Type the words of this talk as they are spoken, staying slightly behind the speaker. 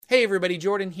Hey everybody,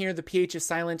 Jordan here, the PH is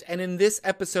silent, and in this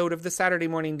episode of the Saturday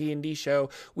Morning D&D show,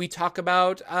 we talk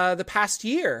about the past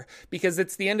year, because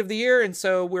it's the end of the year, and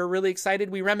so we're really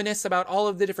excited. We reminisce about all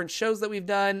of the different shows that we've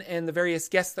done and the various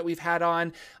guests that we've had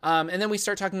on, and then we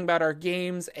start talking about our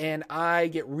games, and I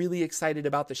get really excited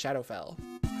about the Shadowfell.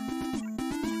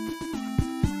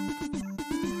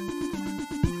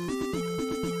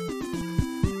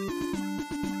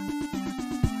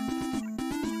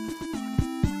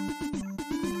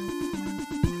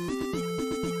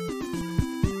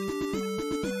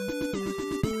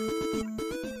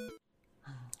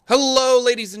 Hello,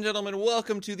 ladies and gentlemen.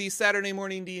 Welcome to the Saturday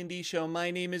Morning D&D show.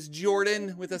 My name is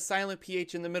Jordan with a silent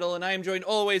PH in the middle, and I am joined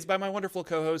always by my wonderful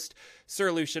co-host,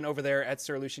 Sir Lucian, over there at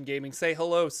Sir Lucian Gaming. Say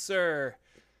hello, sir.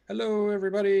 Hello,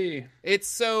 everybody. It's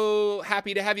so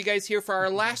happy to have you guys here for our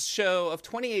last show of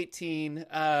 2018.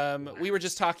 We were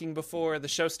just talking before the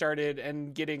show started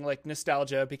and getting like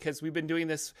nostalgia because we've been doing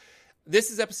this.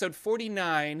 This is episode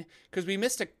 49 because we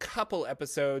missed a couple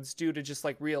episodes due to just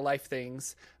like real life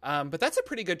things. But that's a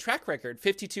pretty good track record.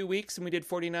 52 weeks and we did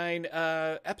 49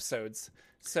 episodes.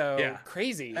 So yeah,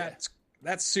 crazy.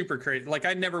 That's super crazy. Like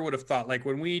I never would have thought, like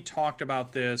when we talked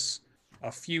about this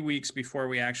a few weeks before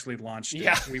we actually launched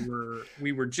it,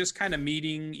 we were just kind of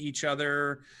meeting each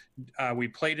other. We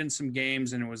played in some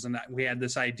games and we had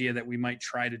this idea that we might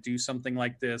try to do something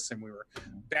like this. And we were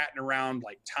batting around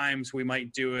like times we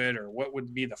might do it or what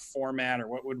would be the format or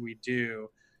what would we do.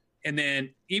 And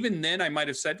then even then I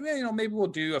might've said, well, maybe we'll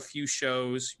do a few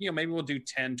shows, maybe we'll do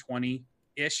 10, 20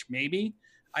 ish, maybe.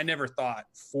 I never thought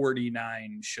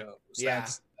 49 shows. Yeah.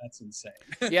 That's insane.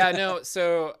 Yeah, no.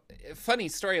 So funny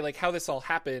story, like how this all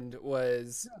happened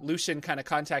was Lucian kind of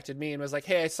contacted me and was like,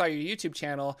 hey, I saw your YouTube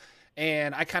channel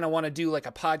and I kind of want to do like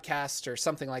a podcast or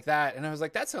something like that. And I was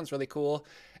like, that sounds really cool.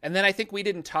 And then I think we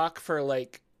didn't talk for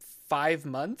like 5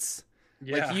 months.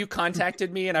 Yeah. Like you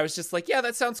contacted me and I was just like, yeah,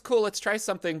 that sounds cool. Let's try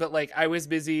something. But like I was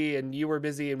busy and you were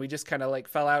busy and we just kind of like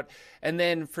fell out. And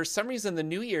then for some reason the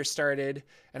new year started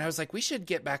and I was like, we should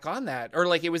get back on that. Or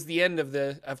like it was the end of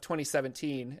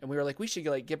 2017 and we were like, we should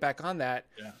like get back on that.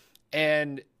 Yeah.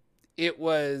 And it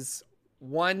was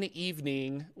one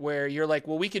evening where you're like,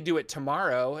 well, we could do it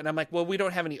tomorrow. And I'm like, well, we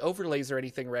don't have any overlays or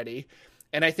anything ready.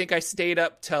 And I think I stayed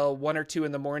up till 1 or 2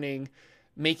 in the morning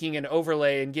making an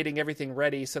overlay and getting everything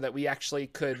ready so that we actually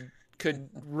could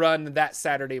run that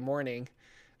Saturday morning.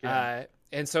 Yeah.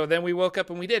 And so then we woke up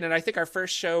and we did. And I think our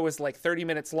first show was like 30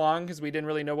 minutes long because we didn't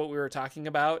really know what we were talking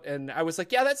about. And I was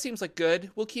like, yeah, that seems like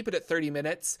good. We'll keep it at 30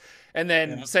 minutes. And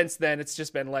then since then it's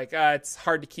just been like, it's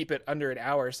hard to keep it under an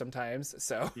hour sometimes.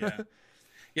 So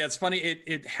yeah, it's funny.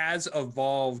 It has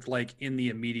evolved like in the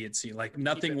immediacy, like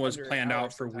nothing was planned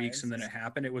out for weeks and then it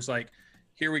happened. It was like,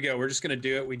 here we go. We're just going to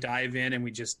do it. We dive in and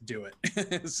we just do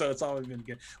it. So it's always been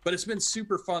good, but it's been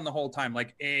super fun the whole time.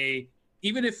 Like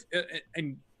even if,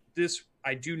 and this,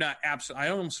 I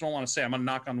almost don't want to say, I'm going to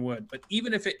knock on wood, but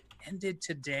even if it ended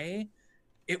today,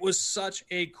 it was such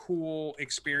a cool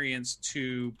experience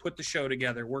to put the show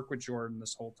together, work with Jordan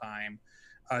this whole time,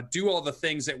 do all the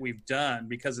things that we've done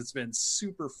because it's been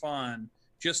super fun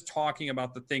just talking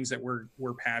about the things that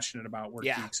we're passionate about, we're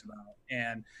geeks about.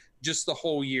 And just the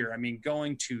whole year. I mean,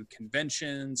 going to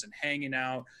conventions and hanging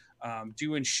out,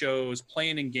 doing shows,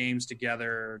 playing in games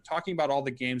together, talking about all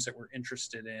the games that we're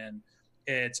interested in.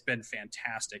 It's been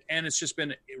fantastic. And it's just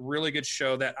been a really good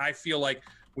show that I feel like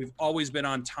we've always been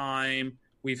on time.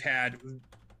 We've had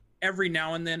every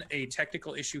now and then a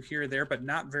technical issue here or there, but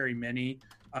not very many.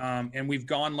 And we've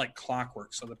gone like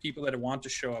clockwork. So the people that want to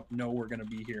show up know we're going to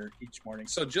be here each morning.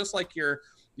 So just like your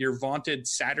vaunted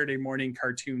Saturday morning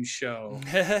cartoon show,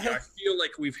 I feel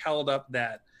like we've held up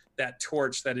that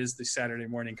torch that is the Saturday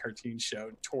morning cartoon show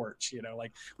torch.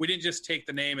 Like we didn't just take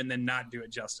the name and then not do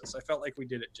it justice. I felt like we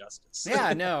did it justice.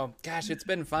 Yeah, no, gosh, it's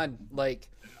been fun. Like,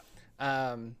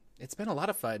 it's been a lot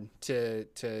of fun to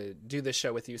do this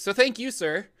show with you. So thank you,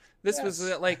 sir. This was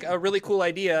like a really cool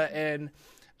idea.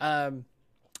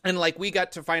 And like we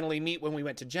got to finally meet when we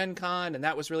went to Gen Con and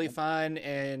that was really fun.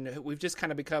 And we've just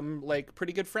kind of become like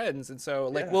pretty good friends. And so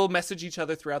like we'll message each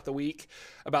other throughout the week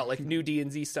about like new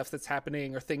D&Z stuff that's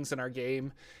happening or things in our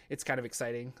game. It's kind of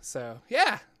exciting. So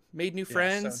yeah, made new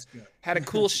friends, had a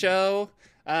cool show.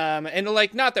 And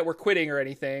like, not that we're quitting or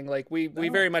anything. Like we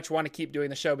very much want to keep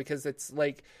doing the show because it's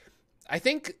like, I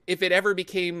think if it ever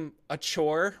became a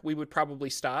chore, we would probably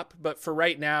stop. But for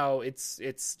right now,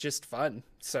 it's just fun.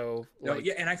 So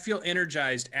and I feel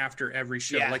energized after every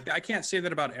show. Yeah. Like I can't say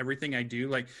that about everything I do.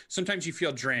 Like sometimes you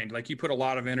feel drained, like you put a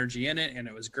lot of energy in it and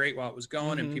it was great while it was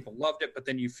going and people loved it, but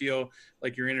then you feel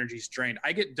like your energy's drained.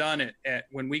 I get done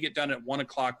when we get done at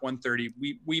 1:00,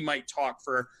 1:30, we might talk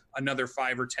for another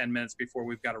 5 or 10 minutes before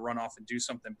we've got to run off and do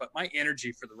something. But my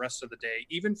energy for the rest of the day,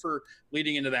 even for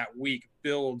leading into that week,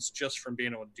 builds just from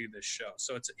being able to do this show.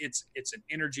 So it's an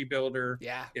energy builder.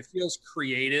 Yeah. It feels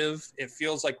creative. It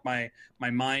feels like my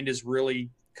mind is really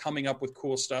coming up with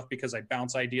cool stuff because I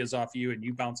bounce ideas off you and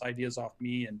you bounce ideas off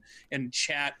me, and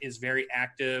chat is very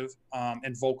active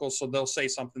and vocal. So they'll say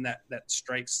something that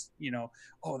strikes,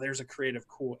 oh, there's a creative,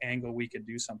 cool angle. We could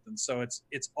do something. So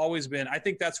it's always been, I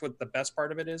think that's what the best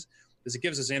part of it is it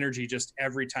gives us energy just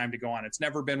every time to go on. It's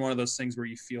never been one of those things where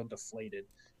you feel deflated.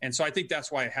 And so I think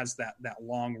that's why it has that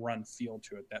long run feel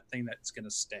to it, that thing that's going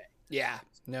to stay. Yeah,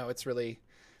 no, it's really,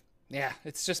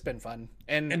 it's just been fun.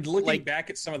 And looking back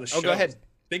at some of the shows, go ahead.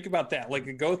 Think about that.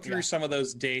 Like, go through some of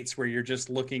those dates where you're just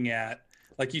looking at,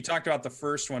 like you talked about the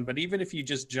first one, but even if you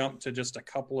just jump to just a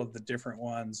couple of the different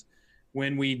ones,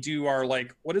 when we do our,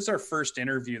 like, what is our first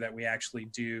interview that we actually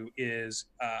do is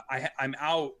I'm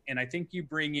out, and I think you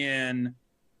bring in,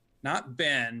 not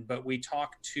Ben, but we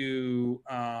talk to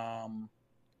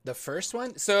the first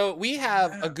one. So we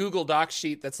have a Google Doc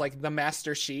sheet that's like the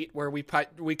master sheet where we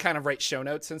kind of write show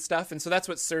notes and stuff. And so that's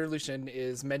what Sir Lucian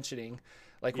is mentioning.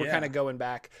 Like, we're kind of going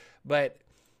back, but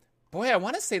boy, I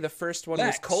want to say the first one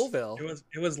was Colville.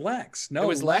 It was Lex. No, it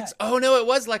was Lex. Oh no, it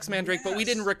was Lex Mandrake, but we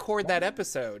didn't record that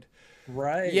episode.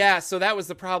 Right. Yeah. So that was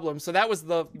the problem. So that was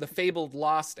the fabled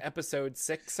lost episode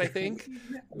 6, I think,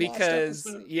 because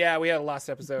we had a lost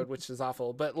episode, which is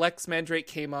awful, but Lex Mandrake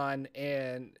came on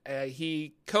and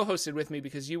he co-hosted with me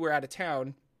because you were out of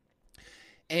town,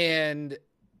 and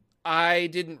I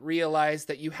didn't realize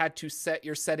that you had to set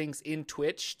your settings in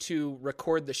Twitch to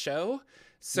record the show.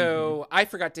 So I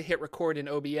forgot to hit record in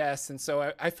OBS. And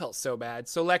so I felt so bad.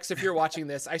 So Lex, if you're watching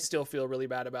this, I still feel really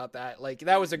bad about that. Like,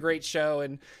 that was a great show.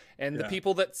 And the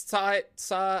people that saw it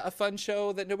saw a fun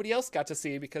show that nobody else got to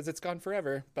see because it's gone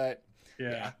forever. But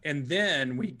yeah. And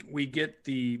then we get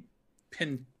the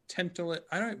pentulate.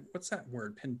 What's that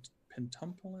word?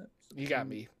 Pentumulate? You got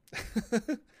me.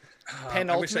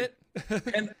 Penultimate?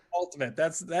 Penultimate.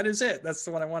 That is it. That's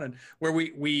the one I wanted. Where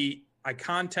I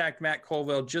contact Matt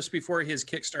Colville just before his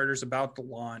Kickstarter's about to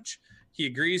launch. He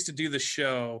agrees to do the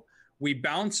show. We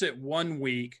bounce it 1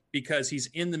 week because he's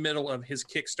in the middle of his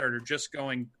Kickstarter just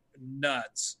going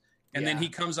nuts. And then he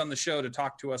comes on the show to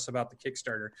talk to us about the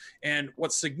Kickstarter. And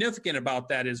what's significant about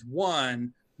that is,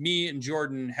 one, me and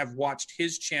Jordan have watched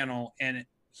his channel, and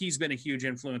he's been a huge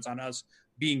influence on us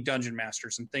being dungeon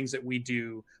masters and things that we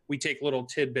do. We take little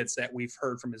tidbits that we've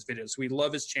heard from his videos. We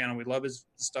love his channel. We love the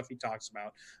stuff he talks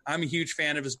about. I'm a huge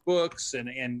fan of his books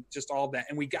and just all that.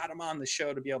 And we got him on the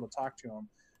show to be able to talk to him,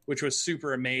 which was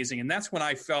super amazing. And that's when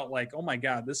I felt like, oh my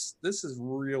God, this is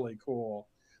really cool.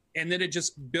 And then it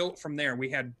just built from there. We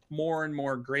had more and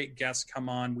more great guests come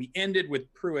on. We ended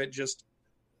with Pruitt just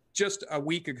a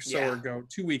week or so ago,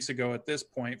 2 weeks ago at this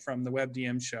point, from the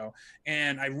WebDM show.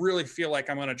 And I really feel like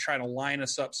I'm going to try to line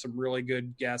us up some really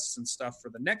good guests and stuff for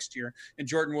the next year. And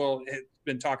Jordan have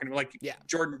been talking,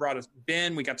 Jordan brought us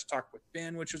Ben. We got to talk with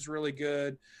Ben, which was really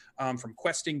good, from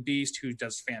Questing Beast, who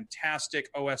does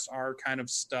fantastic OSR kind of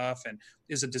stuff and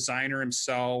is a designer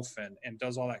himself and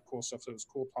does all that cool stuff. So it was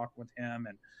cool talking with him.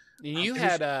 And you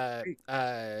had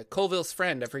Colville's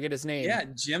friend, I forget his name. Yeah,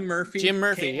 Jim Murphy.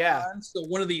 So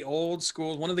one of the old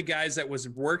schools, one of the guys that was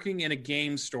working in a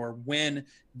game store when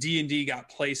D&D got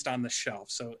placed on the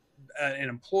shelf. So an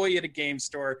employee at a game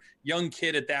store, young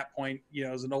kid at that point,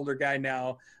 is an older guy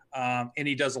now, and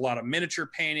he does a lot of miniature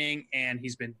painting, and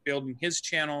he's been building his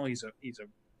channel. He's a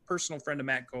personal friend of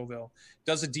Matt Colville,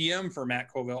 does a DM for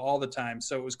Matt Colville all the time.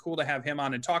 So it was cool to have him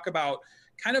on and talk about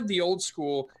kind of the old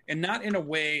school, and not in a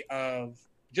way of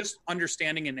just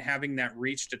understanding and having that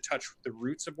reach to touch the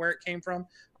roots of where it came from,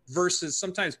 versus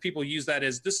sometimes people use that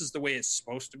as this is the way it's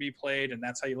supposed to be played and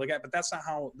that's how you look at it. But that's not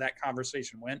how that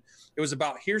conversation went. It was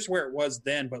about, here's where it was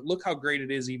then, but look how great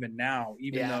it is even now,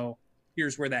 though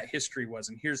here's where that history was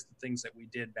and here's the things that we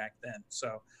did back then.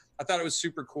 So I thought it was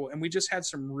super cool. And we just had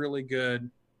some really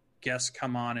good guests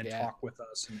come on and talk with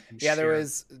us and there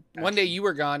was one day you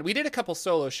were gone. We did a couple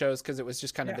solo shows because it was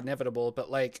just kind of inevitable, but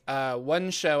like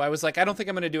one show I was like, I don't think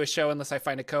I'm going to do a show unless I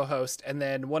find a co-host. And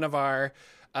then one of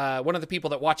the people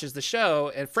that watches the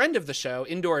show and friend of the show,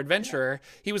 Indoor Adventurer,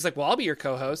 he was like, well, I'll be your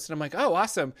co-host. And I'm like, oh,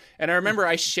 awesome. And I remember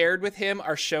I shared with him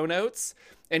our show notes,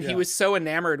 and he was so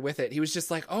enamored with it. He was just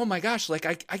like, oh my gosh, like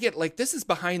I get like, this is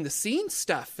behind the scenes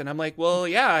stuff. And I'm like, well,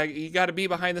 yeah, you got to be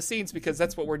behind the scenes because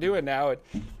that's what we're doing now. And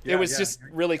it was just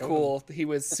really cool. He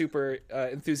was super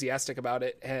enthusiastic about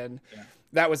it. And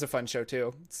That was a fun show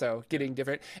too. So getting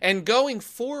different and going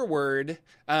forward,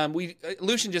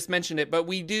 Lucian just mentioned it, but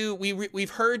we've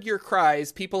heard your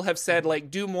cries. People have said like,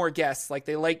 do more guests, like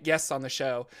they like guests on the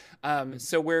show.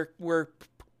 So we're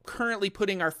currently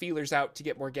putting our feelers out to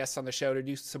get more guests on the show, to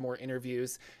do some more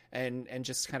interviews and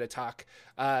just kind of talk.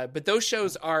 But those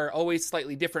shows are always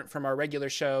slightly different from our regular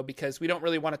show because we don't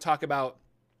really want to talk about,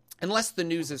 unless the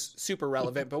news is super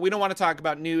relevant, but we don't want to talk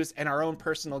about news and our own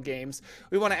personal games.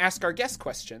 We want to ask our guest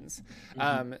questions.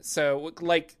 So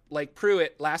like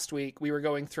Pruitt last week, we were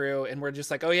going through and we're just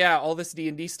like, oh yeah, all this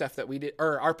D&D stuff that we did,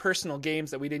 or our personal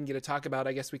games that we didn't get to talk about,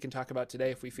 I guess we can talk about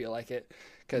today if we feel like it,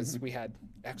 because we had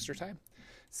extra time.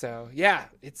 So yeah,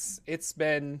 it's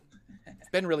been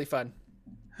really fun.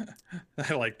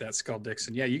 I like that, Skull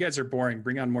Dixon. Yeah, you guys are boring.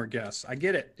 Bring on more guests. I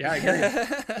get it. Yeah, I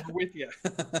get it. I'm with you.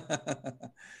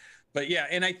 But yeah,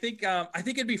 and I think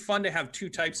it'd be fun to have two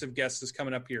types of guests that's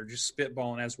coming up here, just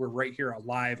spitballing as we're right here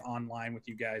live online with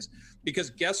you guys. Because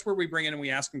guests where we bring in and we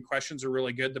ask them questions are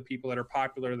really good. The people that are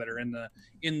popular, that are in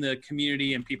the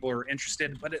community, and people are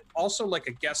interested. But it also like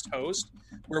a guest host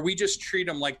where we just treat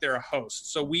them like they're a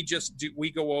host. So we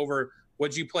go over,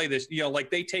 what'd you play this? You know, like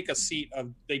they take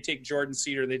Jordan's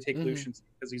seat or they take Lucian's seat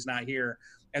because he's not here,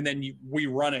 and then we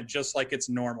run it just like it's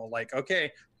normal. Like, okay,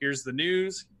 here's the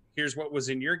news. Here's what was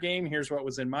in your game. Here's what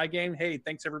was in my game. Hey,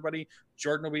 thanks everybody.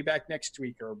 Jordan will be back next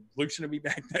week, or Lucian will be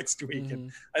back next week. And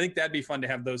I think that'd be fun to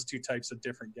have those two types of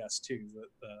different guests too.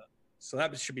 So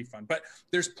that should be fun. But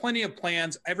there's plenty of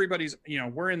plans. Everybody's,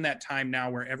 we're in that time now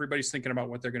where everybody's thinking about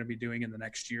what they're going to be doing in the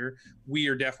next year. We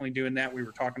are definitely doing that. We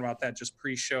were talking about that just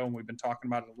pre-show, and we've been talking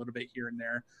about it a little bit here and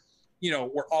there.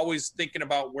 We're always thinking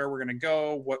about where we're going to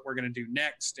go, what we're going to do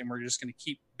next, and we're just going to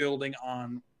keep building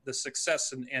on the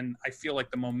success and I feel like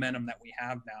the momentum that we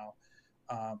have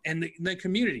now. And the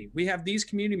community. We have these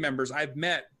community members I've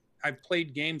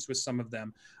played games with some of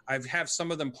them. I've have some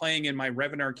of them playing in my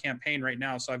Revenar campaign right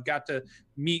now. So I've got to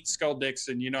meet Skull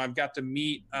Dixon. I've got to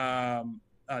meet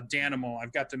Danimal.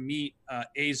 I've got to meet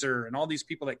Azer, and all these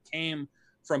people that came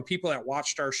from people that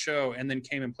watched our show and then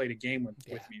came and played a game with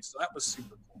me. So that was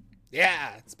super cool.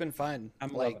 Yeah, it's been fun.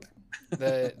 I'm like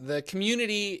the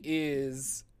community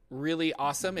is really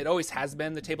awesome. It always has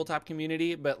been, the tabletop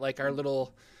community, but like our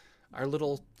little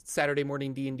Saturday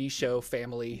morning D&D show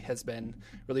family has been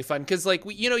really fun because like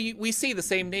we see the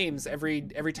same names every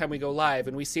time we go live,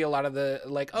 and we see a lot of the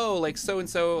like so and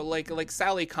so like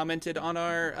Sally commented on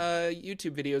our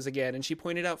YouTube videos again, and she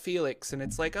pointed out Felix, and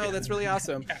it's like, oh, that's really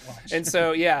awesome. And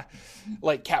so yeah,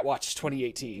 like Catwatch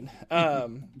 2018.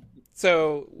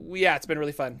 So yeah, it's been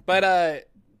really fun. But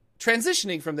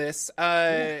transitioning from this,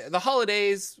 the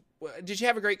holidays. Did you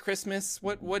have a great Christmas?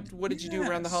 What did you do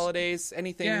around the holidays?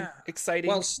 Anything exciting?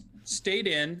 Well, stayed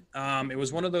in. It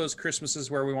was one of those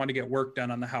Christmases where we wanted to get work done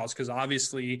on the house because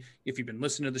obviously, if you've been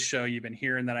listening to the show, you've been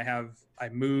hearing that I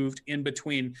moved in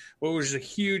between what was a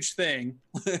huge thing,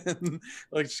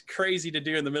 like crazy to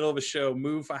do in the middle of a show,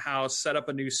 move a house, set up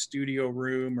a new studio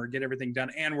room, or get everything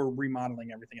done, and we're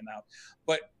remodeling everything in the house.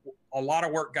 But a lot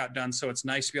of work got done, so it's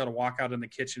nice to be able to walk out in the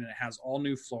kitchen and it has all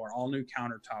new floor, all new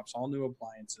countertops, all new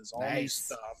appliances, all new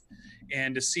stuff,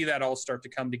 and to see that all start to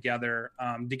come together,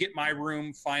 to get my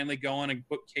room finally going and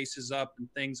bookcases up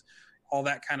and things, all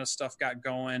that kind of stuff got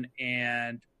going.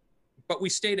 But we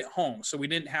stayed at home, so we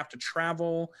didn't have to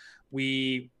travel.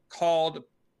 We called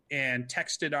and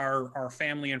texted our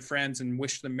family and friends and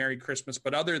wished them Merry Christmas.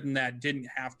 But other than that, didn't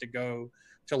have to go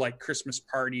to like Christmas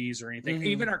parties or anything.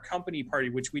 Even our company party,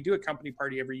 which we do a company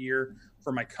party every year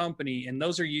for my company. And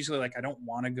those are usually like, I don't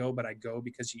want to go, but I go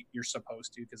because you're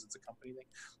supposed to, because it's a company thing.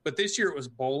 But this year it was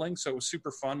bowling. So it was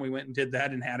super fun. We went and did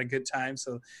that and had a good time.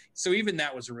 So even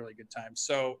that was a really good time.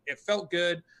 So it felt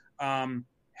good.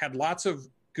 Had lots of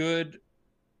good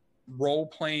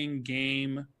role-playing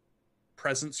game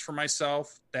presents for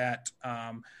myself that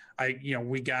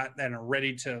we got and are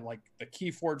ready to, like the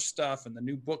Keyforge stuff and the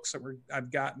new books that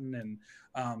I've gotten,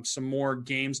 and some more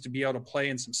games to be able to play,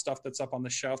 and some stuff that's up on the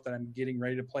shelf that I'm getting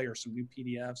ready to play, or some new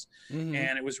PDFs.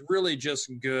 And it was really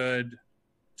just good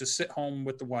to sit home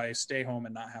with the wife, stay home,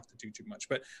 and not have to do too much.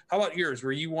 But how about yours?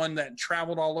 Were you one that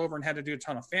traveled all over and had to do a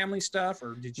ton of family stuff,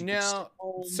 or did you? No.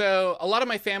 So a lot of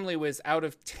my family was out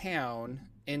of town,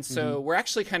 and so we're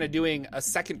actually kind of doing a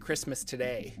second Christmas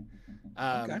today.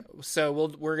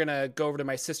 So we're gonna go over to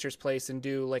my sister's place and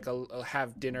do like a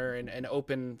have dinner and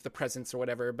open the presents or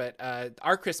whatever. But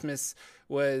our Christmas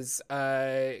was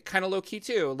kind of low key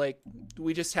too. Like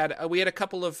we had a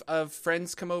couple of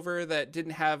friends come over that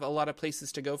didn't have a lot of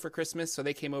places to go for Christmas, so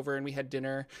they came over and we had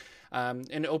dinner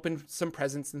and opened some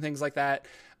presents and things like that.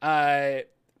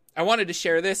 I wanted to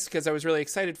share this because I was really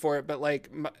excited for it. But like,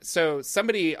 so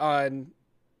somebody on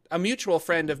a mutual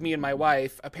friend of me and my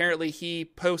wife, apparently he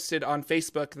posted on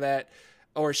Facebook that,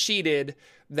 or she did,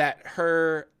 that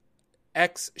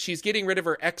she's getting rid of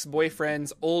her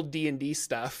ex-boyfriend's old D&D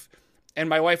stuff. And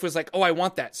my wife was like, oh, I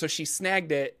want that. So she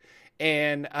snagged it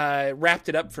and wrapped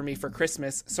it up for me for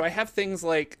Christmas. So I have things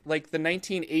like the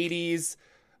 1980s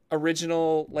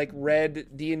original like red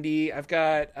D&D. I've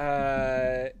got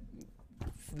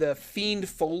the Fiend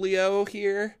Folio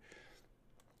here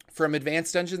from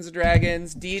Advanced Dungeons and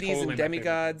Dragons, Deities and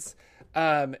Demigods.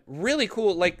 Really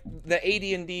cool, like the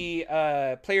AD&D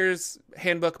Player's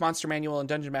Handbook, Monster Manual, and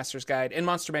Dungeon Master's Guide, and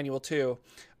Monster Manual too.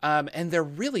 And they're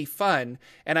really fun.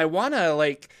 And I want to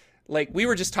like we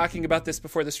were just talking about this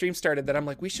before the stream started, that I'm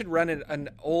like, we should run an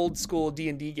old school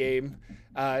D&D game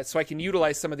so I can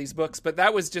utilize some of these books. But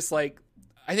that was just like,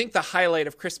 I think the highlight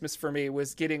of Christmas for me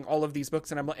was getting all of these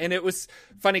books, and it was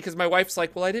funny because my wife's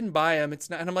like, well, I didn't buy them. It's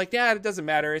not, and I'm like, yeah, it doesn't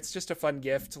matter. It's just a fun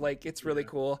gift. Like, it's really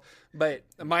cool. But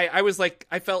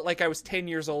I felt like I was 10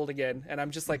 years old again, and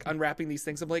I'm just like unwrapping these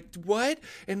things. I'm like, what?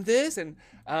 And this, and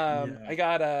I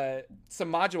got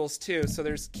some modules too. So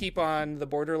there's Keep on the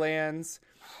Borderlands,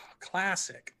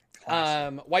 classic.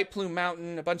 White Plume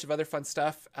Mountain, a bunch of other fun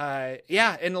stuff.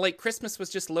 And like Christmas was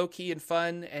just low key and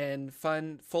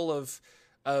fun, full of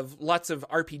lots of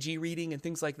RPG reading and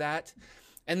things like that.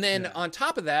 And then on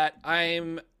top of that,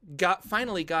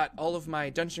 finally got all of my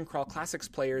Dungeon Crawl Classics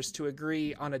players to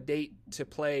agree on a date to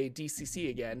play DCC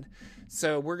again.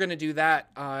 So we're going to do that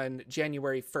on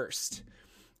January 1st.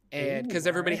 And because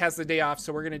everybody has the day off,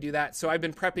 so we're going to do that. So I've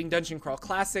been prepping Dungeon Crawl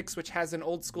Classics, which has an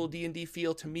old school D&D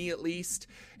feel to me, at least.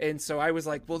 And so I was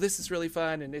like, well, this is really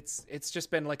fun. And it's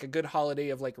just been like a good holiday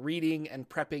of like reading and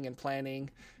prepping and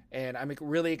planning. And I'm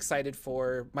really excited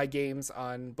for my games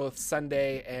on both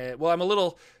Sunday and, well, I'm a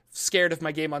little scared of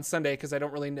my game on Sunday because I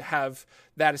don't really have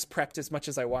that as prepped as much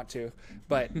as I want to.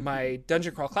 But my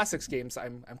Dungeon Crawl Classics games,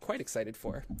 I'm quite excited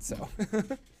for. So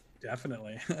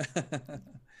definitely.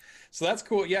 So that's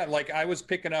cool. Yeah, like I was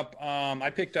picking up, I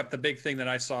picked up the big thing that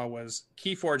I saw was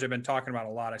Keyforge. I've been talking about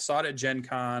a lot. I saw it at Gen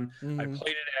Con. I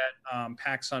played it at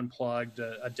PAX Unplugged,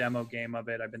 a demo game of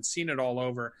it. I've been seeing it all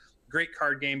over. Great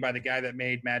card game by the guy that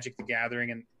made Magic the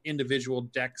Gathering and individual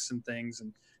decks and things.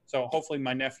 And so hopefully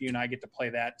my nephew and I get to play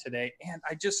that today. And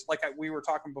I just, we were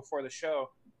talking before the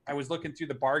show, I was looking through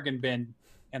the bargain bin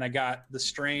and I got the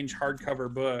Strange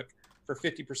hardcover book for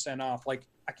 50% off. Like,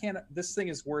 this thing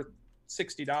is worth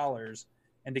 $60,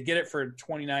 and to get it for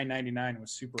 $29.99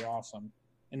 was super awesome.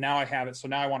 And now I have it, so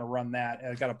now I want to run that.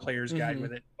 And I got a player's guide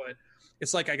with it, but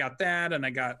it's like I got that, and I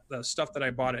got the stuff that I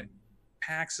bought at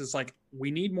PAX. Is like, we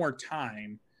need more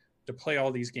time to play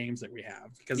all these games that we have,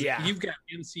 because you've got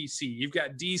NCC, you've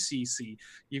got DCC,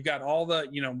 you've got all the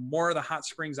more of the Hot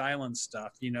Springs Island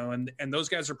stuff, and those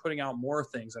guys are putting out more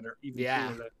things that are even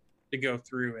cooler to go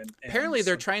through. And apparently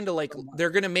they're trying to they're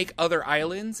going to make other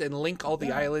islands and link all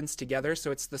the islands together.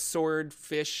 So it's the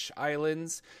Swordfish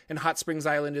Islands, and Hot Springs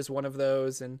Island is one of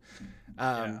those. And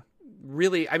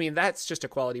really, I mean, that's just a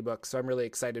quality book. So I'm really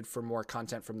excited for more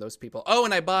content from those people. Oh,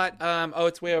 and I bought,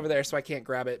 it's way over there, so I can't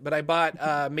grab it, but I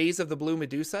bought Maze of the Blue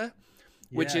Medusa,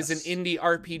 which is an indie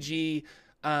RPG,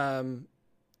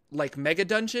 like mega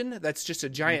dungeon that's just a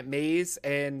giant maze,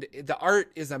 and the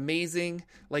art is amazing.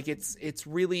 Like it's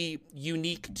really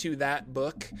unique to that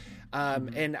book.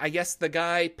 And I guess the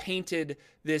guy painted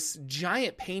this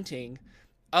giant painting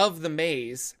of the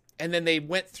maze, and then they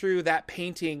went through that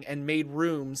painting and made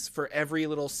rooms for every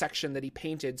little section that he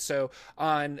painted. So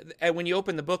and when you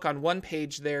open the book, on one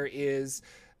page there is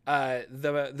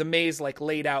the maze like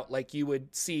laid out like you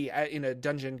would see in a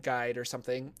dungeon guide or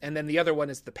something, and then the other one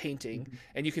is the painting,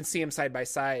 and you can see them side by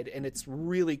side, and it's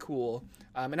really cool.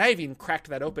 And I haven't even cracked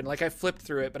that open. Like, I flipped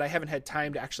through it, but I haven't had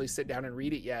time to actually sit down and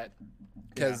read it yet,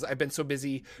 because I've been so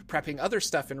busy prepping other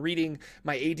stuff and reading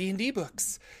my AD&D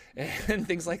books and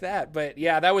things like that. But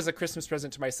yeah, that was a Christmas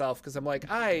present to myself, because I'm like,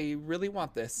 I really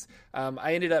want this.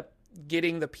 I ended up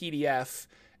getting the PDF,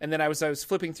 and then I was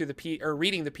flipping through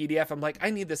reading the PDF. I'm like,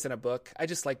 I need this in a book. I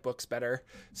just like books better.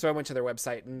 So I went to their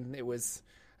website, and I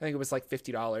think it was like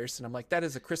 $50. And I'm like, that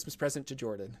is a Christmas present to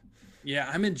Jordan. Yeah,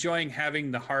 I'm enjoying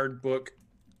having the hard book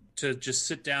to just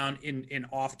sit down in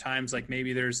off times. Like,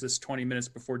 maybe there's this 20 minutes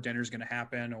before dinner's going to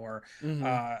happen, or,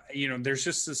 there's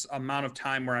just this amount of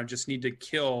time where I just need to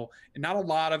kill, and not a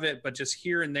lot of it, but just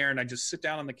here and there. And I just sit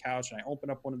down on the couch and I open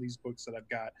up one of these books that I've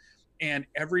got. And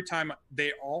every time,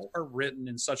 they all are written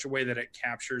in such a way that it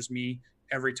captures me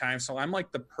every time. So I'm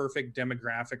like the perfect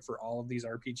demographic for all of these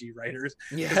RPG writers.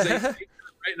 Yeah. They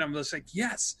right, and I'm just like,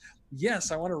 yes,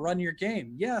 yes, I want to run your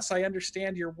game. Yes, I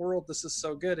understand your world. This is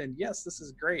so good. And yes, this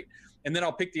is great. And then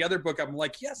I'll pick the other book up. I'm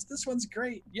like, yes, this one's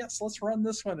great. Yes, let's run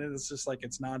this one. And it's just like,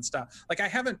 it's nonstop. Like, I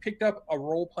haven't picked up a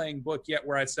role-playing book yet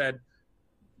where I said,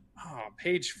 oh,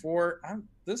 page 4,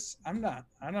 I'm not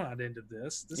into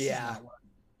this. This is not what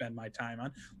I spend my time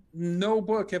on. No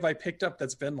book have I picked up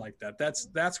that's been like that.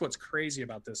 That's what's crazy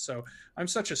about this. So I'm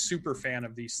such a super fan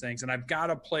of these things, and I've got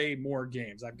to play more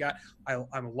games.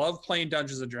 I love playing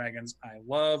Dungeons and Dragons. I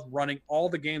love running. All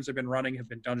the games I've been running have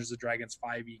been Dungeons and Dragons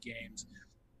 5e games,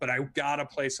 but I've got to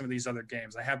play some of these other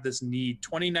games. I have this need.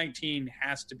 2019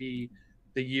 has to be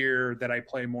the year that I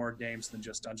play more games than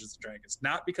just Dungeons and Dragons.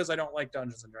 Not because I don't like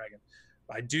Dungeons and Dragons.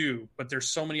 I do, but there's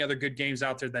so many other good games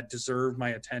out there that deserve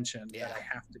my attention that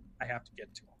I have to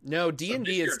get to them. No,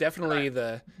 D&D is definitely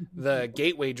the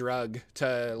gateway drug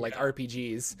to like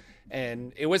RPGs.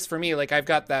 And it was for me, like I've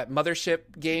got that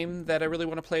Mothership game that I really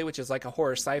want to play, which is like a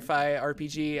horror sci-fi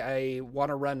RPG. I want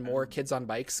to run more Kids on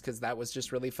Bikes because that was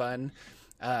just really fun.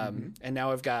 And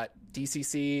now I've got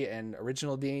DCC and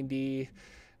original D&D,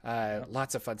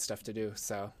 lots of fun stuff to do.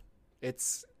 So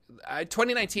it's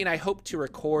 2019. I hope to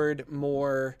record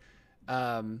more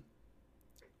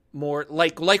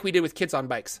like we did with Kids on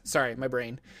Bikes. Sorry, my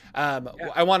brain.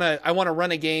 I want to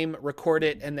run a game, record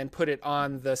it, and then put it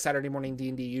on the Saturday Morning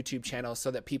D&D YouTube channel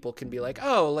so that people can be like,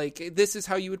 oh, like this is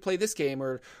how you would play this game,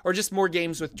 or just more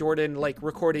games with Jordan, like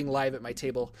recording live at my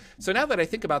table. So now that I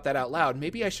think about that out loud,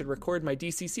 maybe I should record my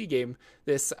DCC game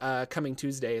this coming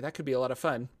Tuesday. That could be a lot of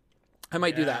fun. I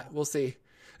might do that. We'll see.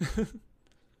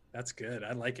 That's good.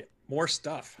 I like it. More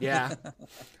stuff. Yeah.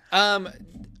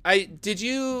 Okay,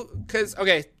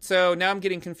 so now I'm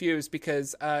getting confused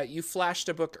because you flashed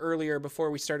a book earlier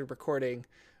before we started recording,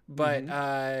 but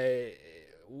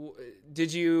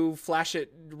did you flash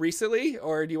it recently,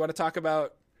 or do you want to talk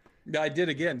about? No, I did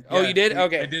again. Oh, you did?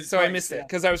 Okay. I did so twice, I missed it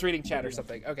because I was reading chat or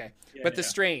something. Okay. But The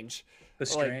Strange. The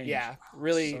Strange. Like,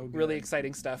 really, so really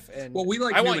exciting stuff. And well,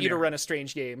 I want you to run a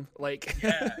Strange game. Like,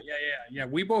 yeah.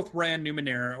 We both ran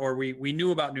Numenera, or we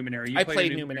knew about Numenera. I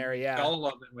played Numenera. Yeah, I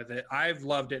loved it with it. I've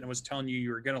loved it, and I was telling you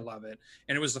were going to love it.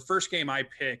 And it was the first game I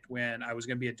picked when I was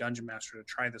going to be a dungeon master to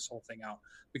try this whole thing out,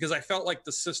 because I felt like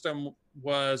the system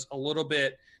was a little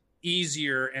bit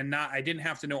easier, and I didn't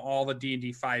have to know all the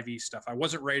D&D 5e stuff. I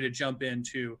wasn't ready to jump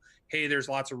into, hey, there's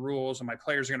lots of rules and my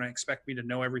players are going to expect me to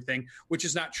know everything, which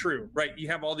is not true, right? You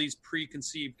have all these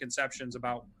preconceived conceptions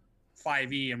about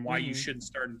 5e and why you shouldn't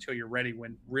start until you're ready,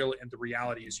 when the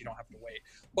reality is you don't have to wait.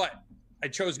 But I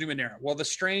chose Numenera. Well, The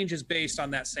Strange is based on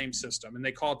that same system, and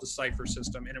they call it the Cypher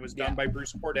system, and it was done by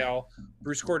Bruce Cordell.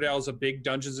 Bruce Cordell is a big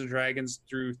Dungeons & Dragons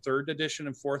through 3rd edition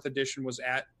and 4th edition, was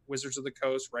at Wizards of the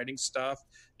Coast writing stuff.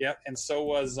 Yep, and so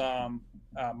was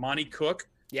Monty Cook,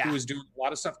 who was doing a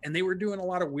lot of stuff, and they were doing a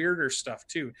lot of weirder stuff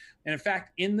too. And in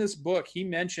fact, in this book, he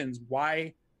mentions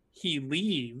why he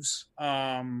leaves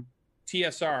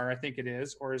TSR, I think it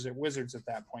is, or is it Wizards at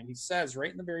that point? He says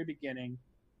right in the very beginning,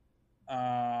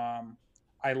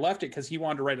 I left it because he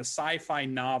wanted to write a sci-fi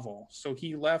novel. So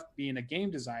he left being a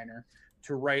game designer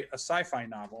to write a sci-fi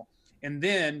novel. And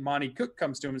then Monty Cook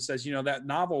comes to him and says, that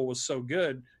novel was so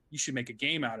good, you should make a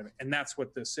game out of it. And that's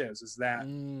what this is that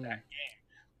game.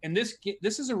 And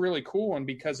this is a really cool one,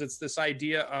 because it's this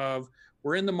idea of,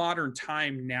 we're in the modern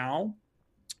time now,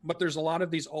 but there's a lot of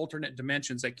these alternate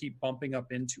dimensions that keep bumping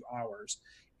up into ours.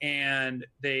 And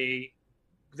they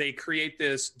create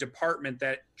this department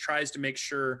that tries to make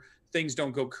sure things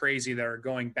don't go crazy that are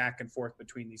going back and forth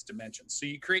between these dimensions. So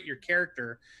you create your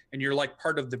character and you're like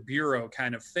part of the bureau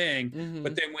kind of thing.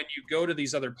 But then when you go to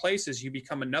these other places, you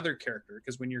become another character,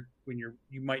 because when you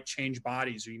might change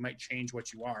bodies, or you might change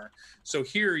what you are. So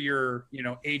here you're,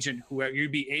 agent, whoever,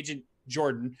 you'd be Agent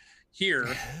Jordan here,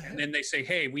 and then they say,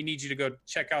 hey, we need you to go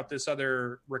check out this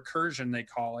other recursion, they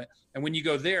call it. And when you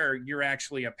go there, you're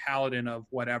actually a paladin of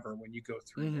whatever when you go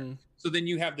through there. So then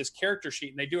you have this character sheet,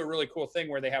 and they do a really cool thing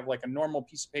where they have like a normal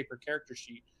piece of paper character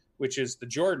sheet, which is the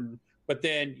Jordan, but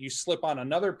then you slip on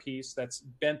another piece that's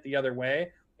bent the other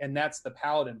way, and that's the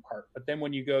paladin part. But then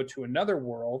when you go to another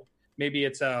world, maybe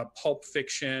it's a pulp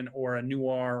fiction or a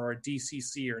noir or a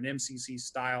DCC or an MCC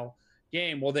style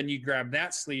game, well, then you grab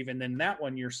that sleeve, and then that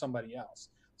one, you're somebody else.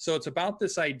 So it's about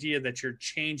this idea that you're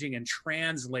changing and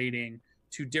translating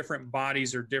to different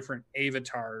bodies or different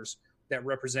avatars that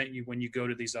represent you when you go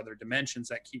to these other dimensions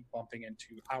that keep bumping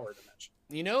into our dimension.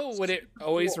 You know what it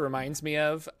always reminds me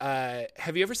of?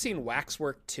 Have you ever seen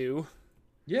Waxwork 2?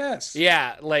 Yes.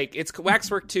 Yeah, like it's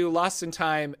Waxwork 2, Lost in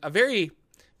Time,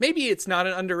 maybe it's not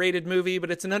an underrated movie, but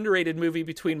it's an underrated movie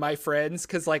between my friends,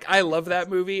 because like I love that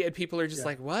movie and people are just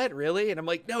like, what, really? And I'm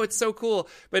like, no, it's so cool.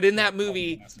 But in that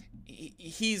movie,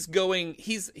 he's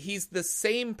the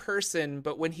same person,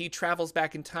 but when he travels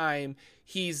back in time,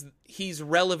 he's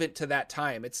relevant to that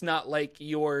time. It's not like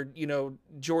you're,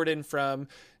 Jordan from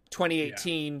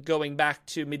 2018 going back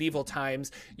to medieval times.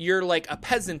 You're like a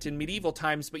peasant in medieval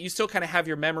times, but you still kind of have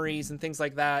your memories and things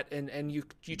like that, and you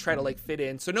try to like fit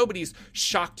in. So nobody's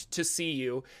shocked to see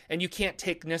you, and you can't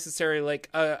take necessarily like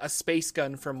a space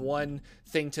gun from one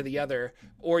thing to the other,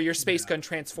 or your space gun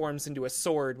transforms into a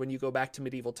sword when you go back to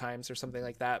medieval times or something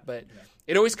like that. But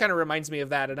it always kind of reminds me of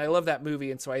that, and I love that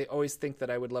movie, and so I always think that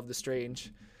I would love The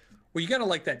Strange. Well, you gotta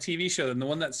like that TV show, and the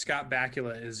one that Scott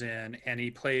Bakula is in, and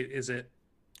he played, is it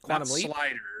Quantum Leap?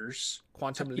 Sliders.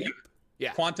 Quantum Leap.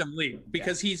 Yeah. Quantum Leap,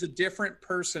 because he's a different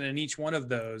person in each one of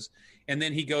those, and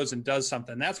then he goes and does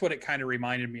something. That's what it kind of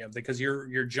reminded me of, because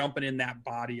you're jumping in that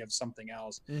body of something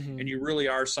else, and you really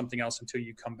are something else until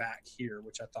you come back here,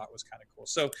 which I thought was kind of cool.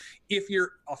 So if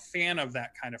you're a fan of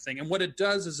that kind of thing, and what it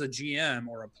does as a GM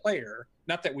or a player,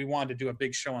 not that we wanted to do a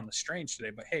big show on The Strange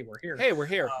today, but hey, we're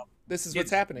here. This is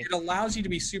what's happening. It allows you to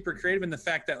be super creative in the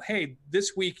fact that, hey,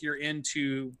 this week you're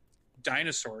into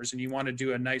dinosaurs and you want to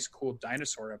do a nice cool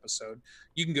dinosaur episode,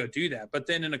 you can go do that. But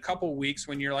then in a couple weeks,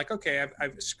 when you're like, okay,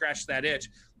 I've scratched that itch,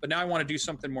 but now I want to do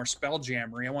something more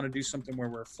spelljammery, I want to do something where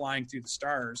we're flying through the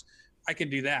stars, I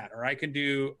can do that. Or I can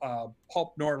do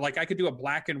pulp noir, like I could do a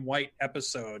black and white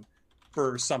episode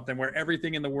for something where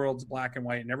everything in the world's black and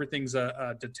white and everything's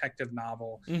a detective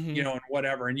novel, and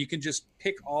whatever. And you can just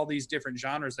pick all these different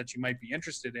genres that you might be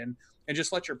interested in and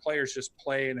just let your players just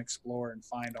play and explore and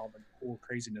find all the cool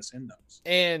craziness in those.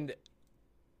 And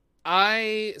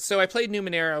I played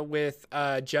Numenera with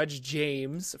Judge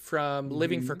James from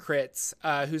Living for Crits,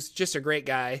 who's just a great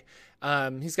guy.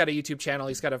 He's got a YouTube channel.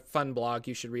 He's got a fun blog.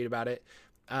 You should read about it.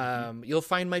 You'll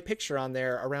find my picture on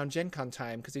there around Gen Con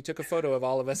time, because he took a photo of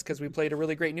all of us because we played a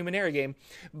really great Numenera game.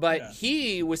 But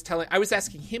he was I was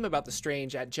asking him about The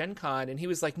Strange at Gen Con, and he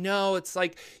was like, no, it's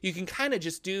like you can kind of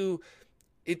just do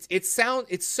it's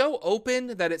so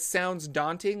open that it sounds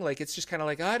daunting. Like it's just kind of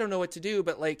like, I don't know what to do.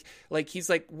 But like he's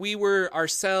like, we were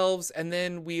ourselves, and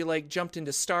then we like jumped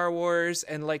into Star Wars,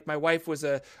 and like my wife was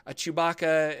a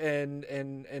Chewbacca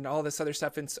and all this other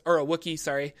stuff, or a Wookiee,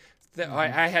 sorry.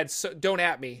 I had don't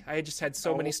at me. I just had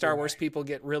so many Star Wars people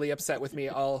get really upset with me.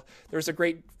 There was a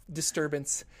great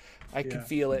disturbance. I could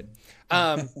feel it.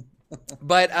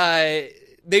 But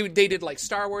they did like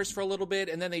Star Wars for a little bit,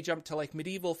 and then they jumped to like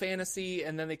medieval fantasy,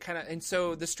 and then they and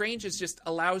so The Strange just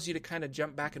allows you to kind of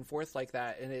jump back and forth like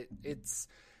that, and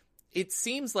it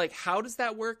seems like, how does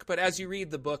that work? But as you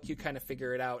read the book, you kind of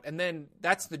figure it out. And then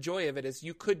that's the joy of it, is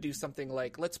you could do something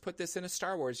like, let's put this in a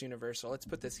Star Wars universe, or let's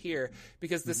put this here,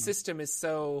 because the system is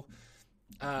so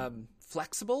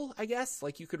flexible, I guess.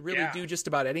 Like you could really do just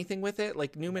about anything with it.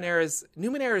 Like Numenera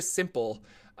is simple,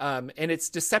 and it's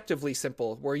deceptively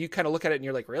simple, where you kind of look at it and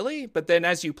you're like, really? But then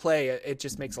as you play, it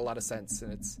just makes a lot of sense.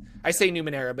 And I say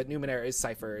Numenera, but Numenera is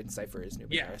Cypher, and Cypher is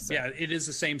Numenera. Yeah, it is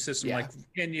the same system. Yeah.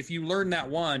 And if you learn that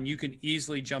one, you can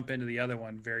easily jump into the other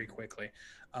one very quickly.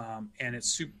 And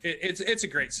it's a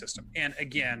great system. And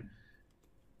again,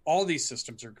 all these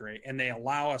systems are great, and they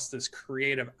allow us this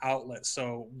creative outlet.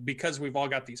 So because we've all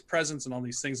got these presents and all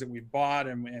these things that we bought,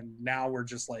 and now we're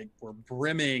just like, we're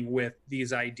brimming with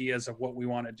these ideas of what we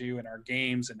want to do in our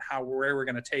games, and where we're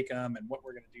going to take them and what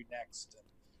we're going to do next. And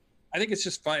I think it's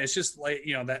just fun. It's just like,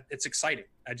 that it's exciting.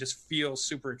 I just feel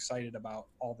super excited about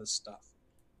all this stuff.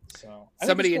 So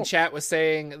somebody in chat was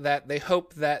saying that they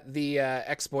hope that the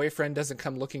ex-boyfriend doesn't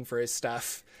come looking for his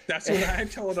stuff. That's what I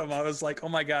told him. I was like, oh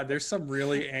my God, there's some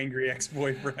really angry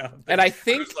ex-boyfriend out there. And I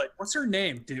think, was like, what's her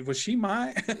name? Was she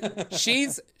mine?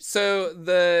 She's so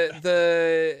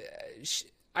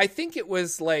I think it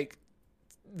was like,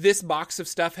 this box of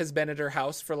stuff has been at her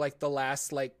house for like the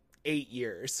last like 8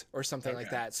 years or something like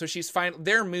that. So she's fine.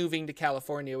 They're moving to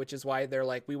California, which is why they're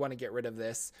like, we want to get rid of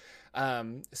this.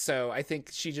 So I think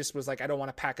she just was like, I don't want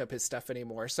to pack up his stuff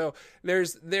anymore. So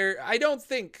I don't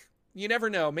think, you never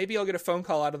know. Maybe I'll get a phone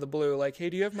call out of the blue, like, hey,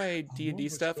 do you have my D&D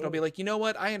stuff? And I'll be like, you know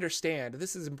what? I understand.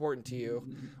 This is important to you.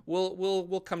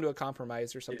 We'll come to a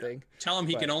compromise or something. Yeah. Tell him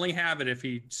he can only have it if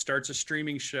he starts a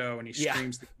streaming show and he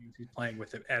streams the games he's playing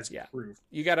with it as proof.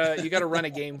 You gotta run a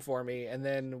game for me, and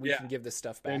then we can give this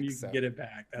stuff back. And you can get it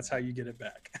back. That's how you get it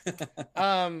back.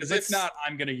 Because if not,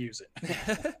 I'm gonna use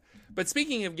it. But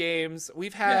speaking of games,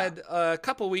 we've had a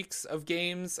couple weeks of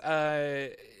games.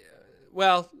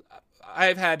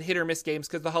 I've had hit or miss games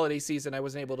because the holiday season I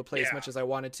wasn't able to play as much as I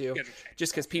wanted to,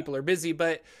 just because people are busy.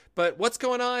 But what's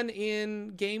going on in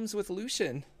games with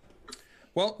Lucian?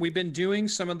 Well, we've been doing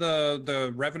some of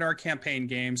the Revenar campaign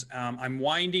games. I'm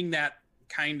winding that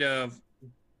kind of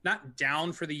not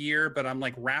down for the year, but I'm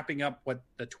like wrapping up what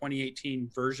the 2018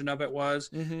 version of it was,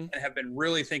 and have been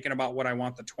really thinking about what I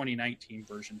want the 2019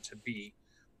 version to be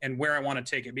and where I want to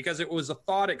take it, because it was a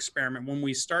thought experiment. When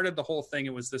we started the whole thing,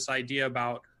 it was this idea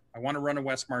about, I want to run a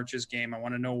West Marches game. I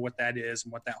want to know what that is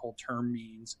and what that whole term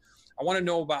means. I want to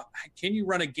know about, can you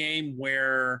run a game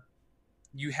where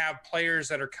you have players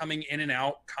that are coming in and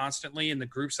out constantly, and the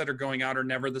groups that are going out are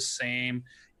never the same?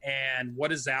 And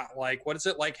what is that like? What is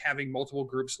it like having multiple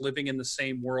groups living in the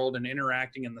same world and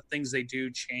interacting, and the things they do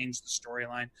change the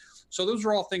storyline? So those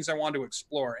are all things I wanted to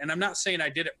explore. And I'm not saying I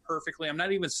did it perfectly. I'm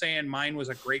not even saying mine was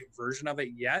a great version of it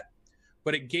yet,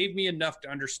 but it gave me enough to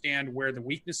understand where the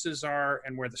weaknesses are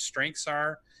and where the strengths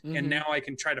are. And now I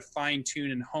can try to fine tune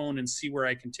and hone and see where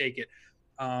I can take it.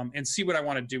 And see what I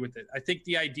want to do with it. I think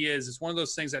the idea is, it's one of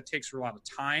those things that takes a lot of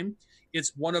time.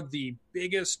 It's one of the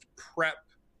biggest prep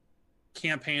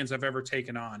campaigns I've ever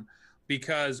taken on,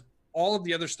 because all of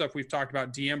the other stuff we've talked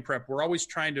about, DM prep, we're always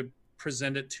trying to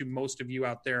present it to most of you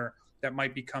out there that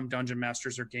might become dungeon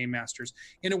masters or game masters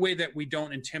in a way that we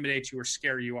don't intimidate you or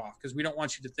scare you off, because we don't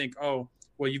want you to think, oh,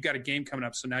 well, you've got a game coming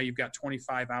up, so now you've got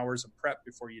 25 hours of prep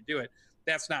before you do it.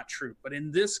 That's not true. But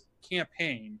in this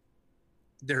campaign,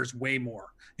 there's way more.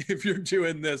 If you're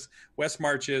doing this West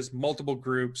Marches, multiple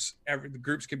groups, the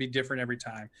groups can be different every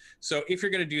time. So if you're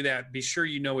going to do that, be sure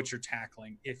you know what you're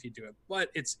tackling if you do it. But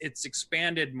it's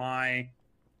expanded my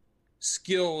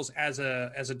skills as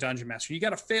a dungeon master. You got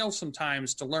to fail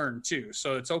sometimes to learn too.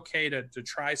 So it's okay to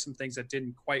try some things that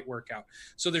didn't quite work out.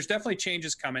 So there's definitely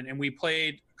changes coming. And we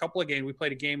played a couple of games. We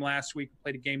played a game last week, we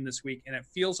played a game this week, and it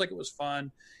feels like it was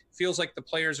fun. It feels like the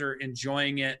players are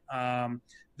enjoying it.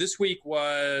 This week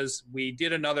we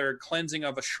did another cleansing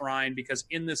of a shrine, because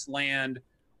in this land,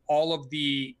 all of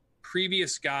the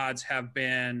previous gods have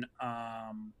been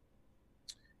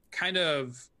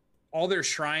all their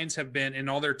shrines have been, and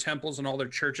all their temples and all their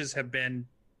churches have been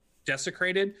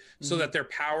desecrated, so that their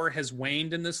power has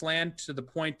waned in this land to the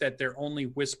point that they're only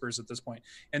whispers at this point.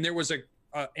 And there was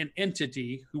an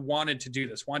entity who wanted to do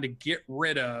this, wanted to get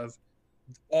rid of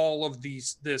all of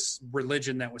this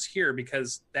religion that was here,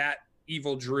 because that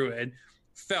evil druid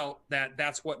felt that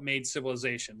that's what made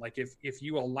civilization. Like if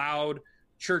you allowed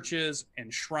churches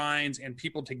and shrines and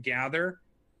people to gather,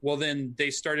 well, then they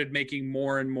started making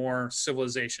more and more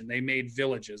civilization. They made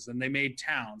villages, then they made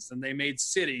towns, then they made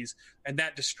cities, and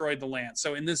that destroyed the land.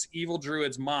 So in this evil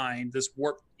druid's mind, this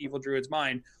warped evil druid's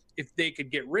mind, if they could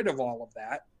get rid of all of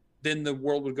that, then the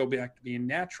world would go back to being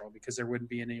natural, because there wouldn't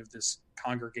be any of this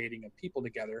congregating of people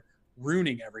together,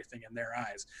 ruining everything in their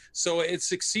eyes. So it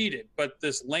succeeded. But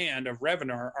this land of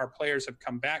Revenar, our players have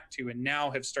come back to, and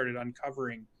now have started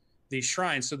uncovering these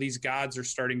shrines. So these gods are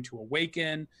starting to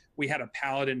awaken. We had a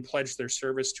paladin pledge their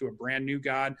service to a brand new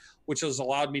god, which has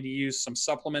allowed me to use some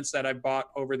supplements that I bought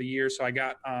over the years. So I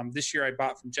got, this year I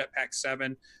bought from Jetpack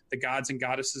 7, the Gods and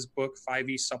Goddesses book,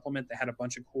 5e supplement that had a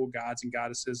bunch of cool gods and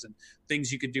goddesses and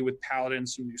things you could do with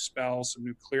paladins, some new spells, some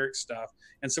new cleric stuff.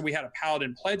 And so we had a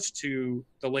paladin pledge to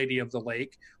the Lady of the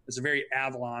Lake. It's a very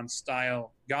Avalon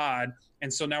style god.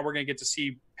 And so now we're going to get to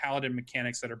see paladin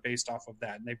mechanics that are based off of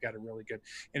that, and they've got a really good.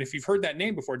 And if you've heard that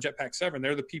name before, Jetpack 7,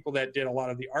 they're the people that did a lot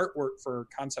of the artwork for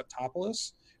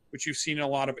Conceptopolis, which you've seen in a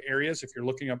lot of areas if you're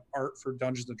looking up art for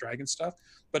Dungeons and Dragons stuff.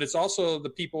 But it's also the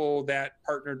people that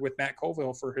partnered with Matt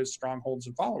Colville for his Strongholds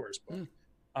and Followers book.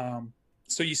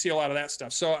 So you see a lot of that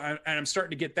stuff. So I'm starting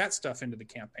to get that stuff into the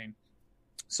campaign.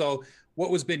 So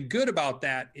what was been good about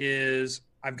that is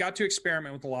I've got to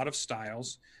experiment with a lot of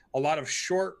styles, a lot of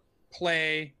short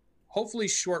play, hopefully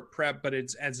short prep, but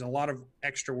it adds a lot of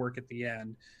extra work at the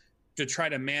end to try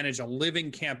to manage a living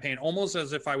campaign, almost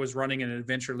as if I was running an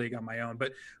adventure league on my own.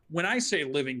 But when I say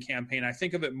living campaign, I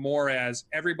think of it more as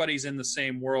everybody's in the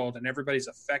same world and everybody's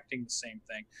affecting the same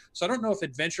thing. So I don't know if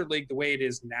adventure league, the way it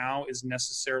is now, is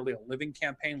necessarily a living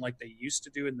campaign like they used to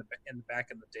do in the back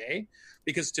in the day.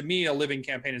 Because to me, a living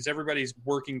campaign is everybody's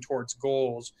working towards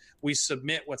goals. We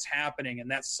submit what's happening,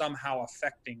 and that's somehow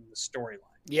affecting the storyline.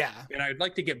 Yeah. And I'd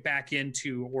like to get back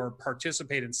into or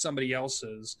participate in somebody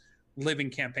else's living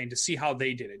campaign to see how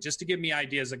they did it, just to give me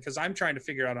ideas, because I'm trying to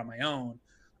figure out on my own.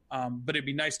 But it'd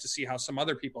be nice to see how some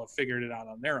other people have figured it out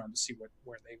on their own, to see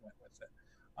where they went with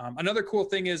it. Another cool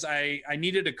thing is I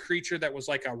needed a creature that was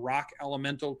like a rock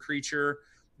elemental creature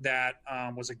that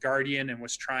was a guardian and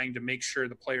was trying to make sure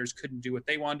the players couldn't do what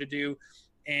they wanted to do.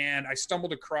 And I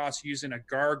stumbled across using a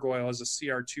gargoyle as a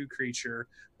CR2 creature,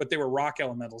 but they were rock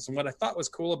elementals. And what I thought was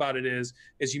cool about it is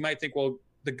you might think, well,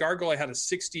 the gargoyle had a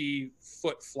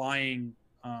 60-foot flying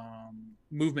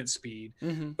movement speed,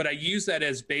 but I use that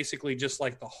as basically just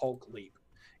like the Hulk leap.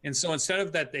 And so instead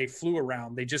of that, they flew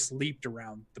around, they just leaped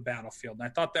around the battlefield. And I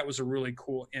thought that was a really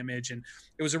cool image. And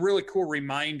it was a really cool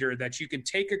reminder that you can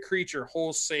take a creature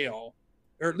wholesale,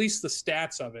 or at least the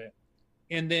stats of it,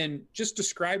 and then just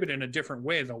describe it in a different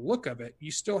way. The look of it,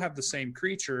 you still have the same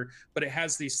creature, but it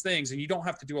has these things, and you don't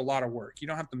have to do a lot of work. You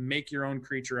don't have to make your own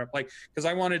creature up. Like, because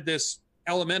I wanted this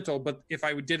elemental, but if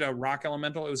I did a rock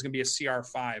elemental, it was going to be a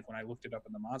CR5 when I looked it up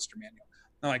in the monster manual.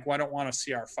 I'm like, well, I don't want a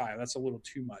CR5. That's a little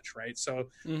too much, right? So,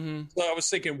 so I was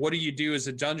thinking, what do you do as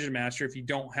a dungeon master if you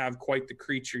don't have quite the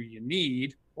creature you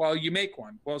need? Well, you make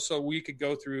one. Well, so we could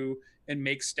go through and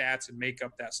make stats and make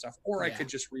up that stuff, or I could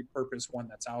just repurpose one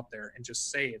that's out there and just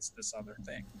say it's this other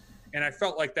thing. And I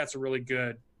felt like that's a really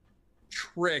good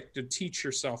trick to teach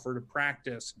yourself or to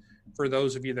practice for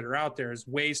those of you that are out there, is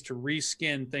ways to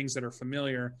reskin things that are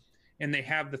familiar, and they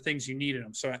have the things you need in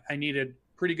them. So I needed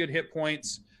pretty good hit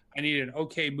points. I needed an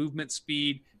okay movement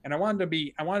speed, and I wanted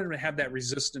to have that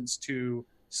resistance to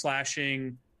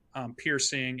slashing,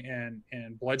 piercing,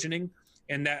 and bludgeoning.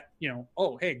 And that,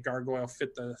 oh, hey, gargoyle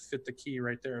fit the key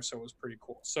right there. So it was pretty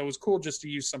cool. So it was cool just to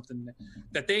use something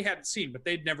that they hadn't seen, but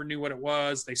they never knew what it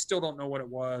was. They still don't know what it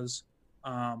was.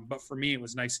 But for me, it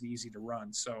was nice and easy to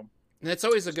run. So. And it's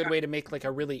always a good way to make like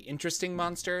a really interesting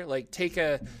monster. Like take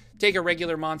a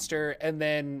regular monster, and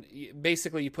then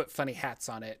basically you put funny hats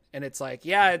on it. And it's like,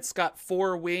 yeah, it's got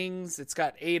 4 wings, it's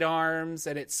got 8 arms,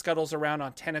 and it scuttles around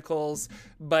on tentacles,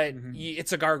 but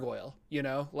it's a gargoyle,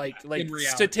 like reality,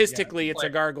 statistically it's a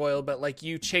gargoyle, but like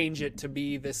you change it to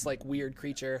be this like weird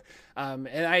creature.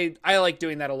 And I like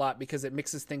doing that a lot because it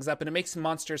mixes things up and it makes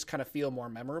monsters kind of feel more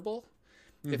memorable.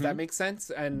 If that makes sense.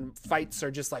 And fights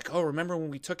are just like, oh, remember when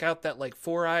we took out that like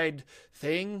 4-eyed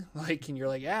thing? Like, and you're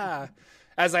like, yeah,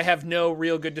 as I have no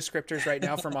real good descriptors right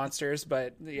now for monsters,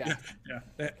 but yeah.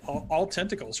 All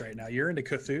tentacles right now. You're into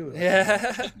Cthulhu.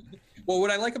 Yeah. Well, what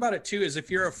I like about it too is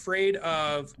if you're afraid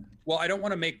of, well, I don't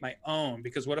want to make my own,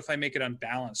 because what if I make it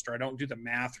unbalanced, or I don't do the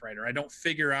math right, or I don't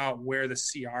figure out where the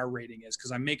CR rating is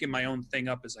because I'm making my own thing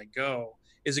up as I go.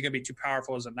 Is it going to be too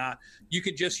powerful? Is it not? You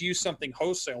could just use something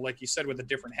wholesale, like you said, with a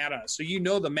different hat on it. So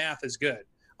the math is good.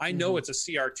 I know it's a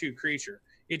CR2 creature.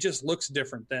 It just looks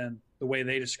different than the way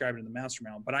they described it in the Master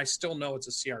Manual, but I still know it's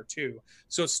a CR2.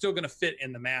 So it's still going to fit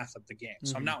in the math of the game.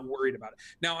 So I'm not worried about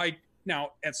it. Now,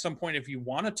 at some point, if you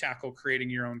want to tackle creating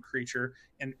your own creature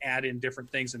and add in different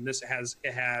things, and it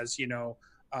has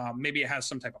maybe it has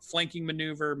some type of flanking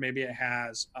maneuver. Maybe it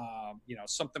has,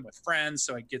 something with friends,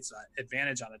 so it gets an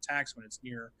advantage on attacks when it's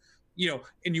near,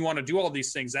 and you want to do all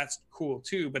these things. That's cool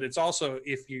too. But it's also,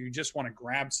 if you just want to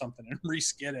grab something and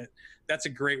reskin it, that's a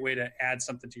great way to add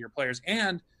something to your players.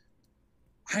 And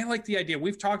I like the idea.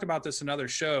 We've talked about this in other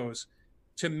shows,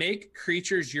 to make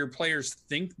creatures your players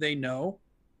think they know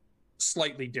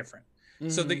slightly different.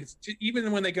 So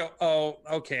even when they go, oh,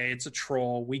 okay, it's a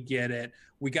troll, we get it.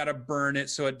 We got to burn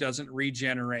it so it doesn't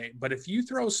regenerate. But if you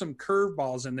throw some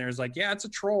curveballs in there, it's like, yeah, it's a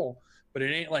troll, but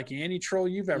it ain't like any troll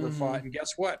you've ever fought. And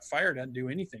guess what? Fire doesn't do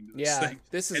anything to this thing.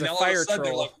 This is a fire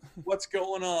troll. Like, what's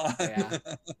going on? Yeah.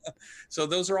 So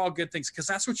those are all good things, because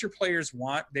that's what your players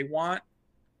want. They want,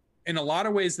 in a lot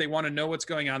of ways, they want to know what's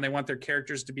going on. They want their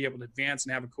characters to be able to advance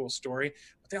and have a cool story,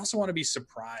 but they also want to be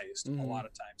surprised a lot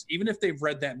of times. Even if they've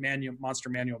read that monster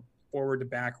manual forward to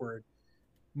backward,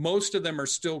 most of them are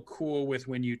still cool with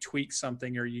when you tweak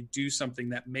something or you do something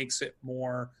that makes it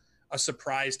more a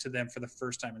surprise to them for the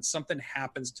first time, and something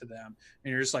happens to them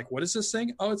and you're just like, what is this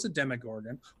thing? Oh, it's a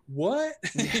Demogorgon. What?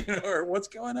 Or what's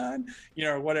going on?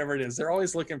 Or whatever it is. They're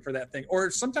always looking for that thing.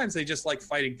 Or sometimes they just like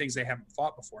fighting things they haven't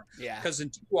fought before. Yeah. Because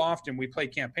too often we play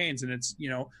campaigns and it's,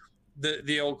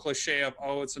 the old cliche of,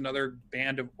 oh, it's another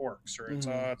band of orcs, or it's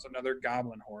another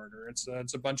goblin horde, or it's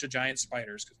a bunch of giant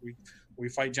spiders, because we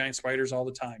fight giant spiders all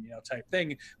the time, type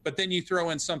thing. But then you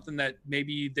throw in something that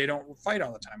maybe they don't fight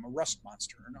all the time, a rust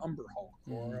monster, an umber hulk,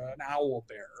 or an owl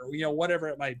bear, or whatever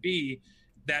it might be.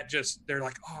 That just, they're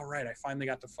like, oh, right, I finally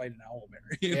got to fight an owl bear.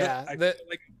 I feel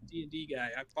like a D&D guy.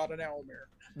 I fought an owl bear.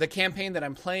 The campaign that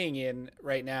I'm playing in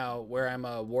right now, where I'm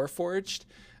a Warforged,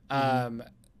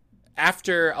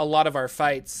 after a lot of our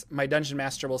fights, my dungeon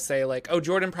master will say like, oh,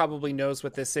 Jordan probably knows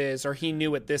what this is, or he knew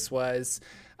what this was.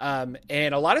 And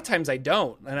a lot of times I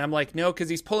don't. And I'm like, no, because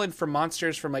he's pulling from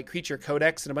monsters from like Creature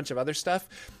Codex and a bunch of other stuff.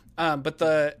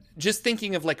 But just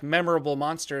thinking of like memorable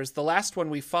monsters, the last one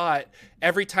we fought,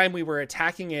 every time we were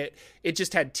attacking it, it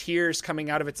just had tears coming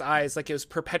out of its eyes. Like it was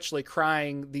perpetually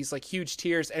crying, these like huge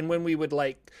tears. And when we would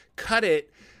like cut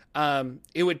it,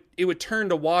 it would turn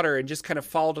to water and just kind of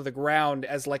fall to the ground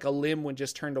as like a limb would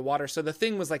just turn to water. So the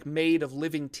thing was like made of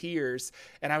living tears.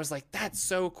 And I was like, that's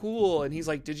so cool. And he's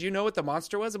like, did you know what the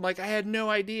monster was? I'm like, I had no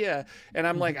idea. And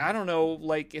I'm like, I don't know,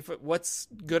 like what's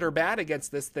good or bad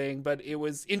against this thing, but it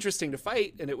was interesting to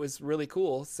fight and it was really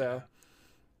cool. So.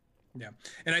 Yeah.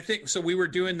 And I think, so we were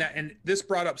doing that, and this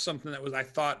brought up something that was, I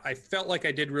felt like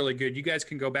I did really good. You guys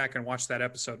can go back and watch that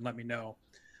episode and let me know.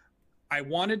 I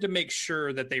wanted to make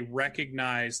sure that they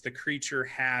recognized the creature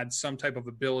had some type of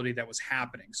ability that was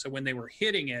happening. So when they were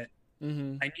hitting it,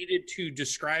 I needed to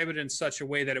describe it in such a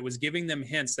way that it was giving them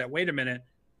hints that, wait a minute,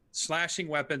 slashing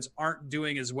weapons aren't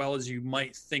doing as well as you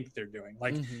might think they're doing.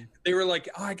 Like they were like,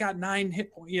 oh, I got 9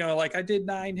 hit points, like I did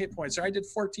 9 hit points, or I did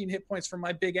 14 hit points from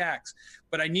my big axe.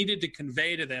 But I needed to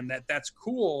convey to them that that's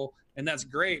cool and that's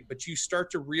great. But you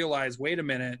start to realize, wait a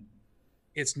minute,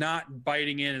 it's not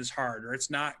biting in as hard, or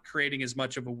it's not creating as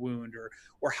much of a wound,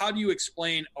 or how do you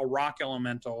explain a rock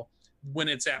elemental when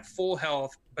it's at full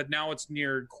health, but now it's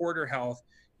near quarter health?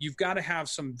 You've got to have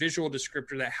some visual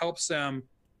descriptor that helps them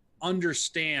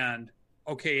understand,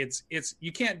 okay, it's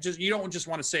you don't just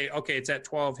want to say, okay, it's at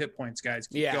 12 hit points, guys,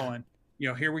 keep going,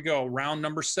 here we go, round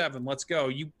number 7, let's go.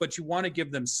 But you want to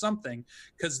give them something,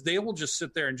 because they will just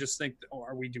sit there and just think, oh,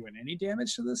 are we doing any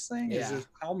damage to this thing?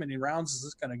 How many rounds is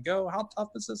this going to go? How tough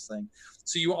is this thing?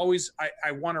 So you always,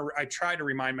 I try to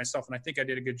remind myself, and I think I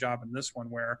did a good job in this one,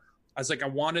 where I was like, I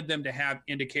wanted them to have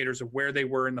indicators of where they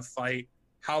were in the fight,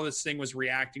 how this thing was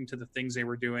reacting to the things they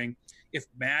were doing. If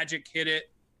magic hit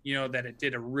it, that it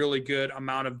did a really good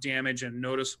amount of damage and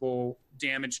noticeable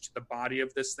damage to the body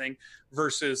of this thing,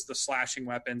 versus the slashing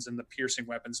weapons and the piercing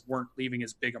weapons weren't leaving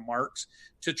as big a marks,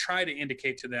 to try to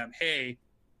indicate to them, hey,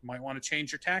 you might want to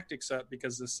change your tactics up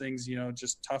because this thing's,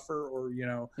 just tougher, or, or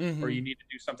you need to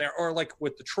do something. Or like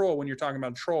with the troll, when you're talking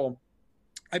about a troll,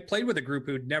 I played with a group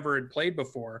who never had played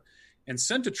before and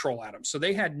sent a troll at them. So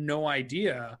they had no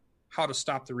idea how to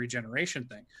stop the regeneration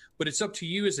thing. But it's up to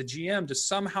you as a GM to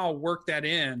somehow work that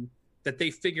in, that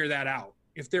they figure that out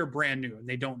if they're brand new and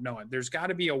they don't know it. There's got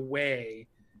to be a way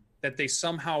that they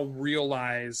somehow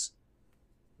realize,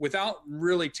 without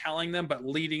really telling them, but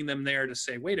leading them there to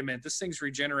say, wait a minute, this thing's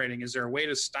regenerating. Is there a way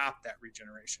to stop that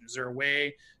regeneration? Is there a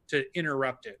way to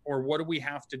interrupt it? Or what do we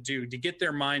have to do to get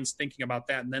their minds thinking about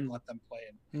that, and then let them play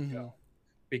and go?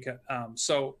 Because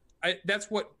that's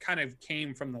what kind of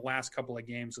came from the last couple of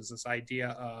games, was this idea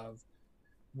of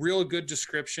real good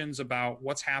descriptions about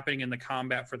what's happening in the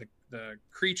combat for the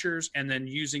creatures, and then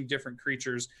using different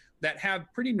creatures that have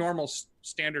pretty normal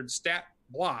standard stat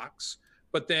blocks,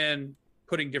 but then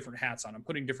putting different hats on them,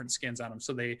 putting different skins on them,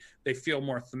 so they feel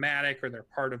more thematic, or they're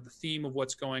part of the theme of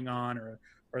what's going on, or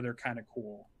they're kind of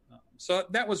cool. So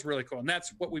that was really cool, and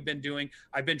that's what we've been doing.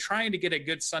 I've been trying to get a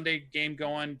good Sunday game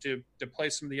going to play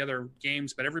some of the other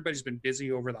games, but everybody's been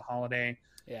busy over the holiday.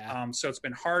 So it's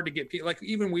been hard to get people. Like,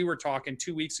 even we were talking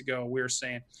 2 weeks ago, we were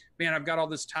saying, man, I've got all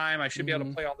this time, I should be able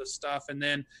to play all this stuff, and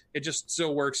then it just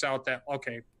still works out that,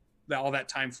 okay, all that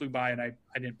time flew by, and I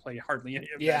didn't play hardly any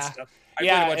of that stuff. I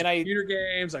played a bunch of computer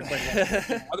games, I played a bunch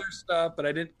of other stuff, but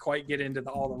I didn't quite get into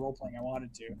all the role playing I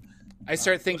wanted to. I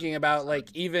start thinking about, like,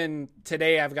 even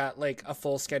today I've got like a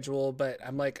full schedule, but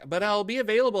I'm like, but I'll be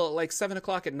available at like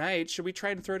 7:00 at night. Should we try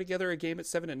and throw together a game at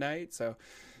 7 at night? So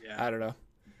I don't know.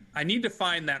 I need to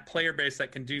find that player base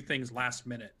that can do things last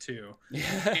minute too.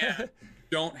 And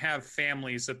don't have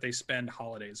families that they spend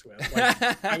holidays with.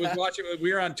 Like, I was watching,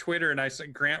 we were on Twitter, and I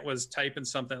said Grant was typing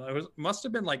something. It must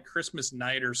have been like Christmas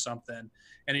night or something.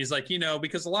 And he's like,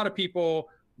 because a lot of people,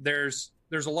 there's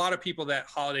a lot of people that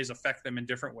holidays affect them in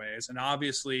different ways. And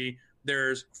obviously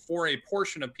for a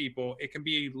portion of people, it can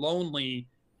be lonely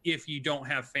if you don't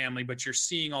have family, but you're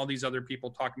seeing all these other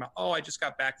people talking about, oh, I just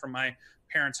got back from my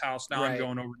parents' house. Now I'm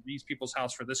going over to these people's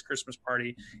house for this Christmas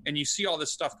party. And you see all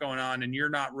this stuff going on, and you're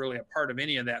not really a part of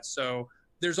any of that. So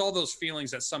there's all those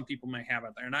feelings that some people may have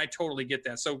out there. And I totally get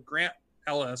that. So Grant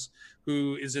Ellis,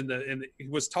 who is he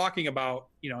was talking about,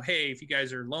 hey, if you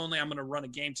guys are lonely, I'm going to run a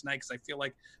game tonight, because I feel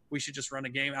like we should just run a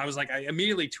game. I was like, I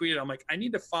immediately tweeted, I'm like, I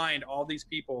need to find all these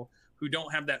people who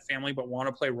don't have that family but want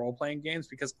to play role-playing games,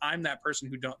 because I'm that person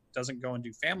who doesn't go and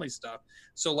do family stuff.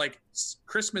 So like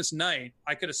Christmas night,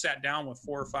 I could have sat down with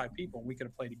 4 or 5 people and we could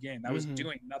have played a game. I was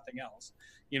doing nothing else,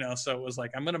 so it was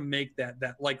like, I'm going to make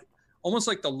that like almost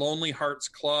like the Lonely Hearts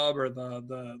Club, or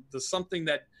the something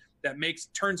that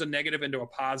turns a negative into a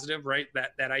positive, right?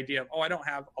 That idea of, oh, I don't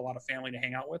have a lot of family to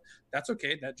hang out with. That's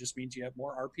okay. That just means you have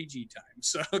more RPG time.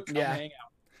 So come hang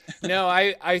out. No,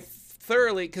 I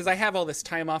thoroughly, because I have all this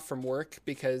time off from work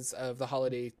because of the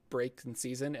holiday break and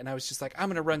season, and I was just like, I'm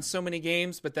going to run so many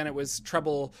games, but then it was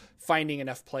trouble finding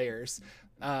enough players.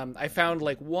 I found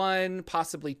like 1,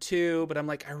 possibly 2, but I'm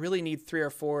like, I really need 3 or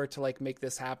 4 to like make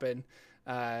this happen.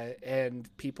 And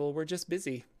people were just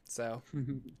busy. So,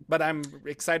 but I'm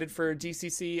excited for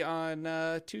DCC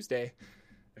on Tuesday,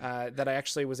 that I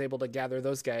actually was able to gather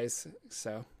those guys.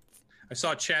 So I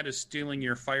saw Chad is stealing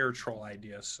your fire troll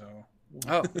idea. So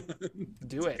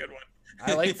do it. Good one.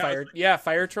 I like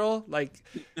fire troll. Like,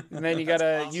 and then you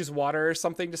gotta use water or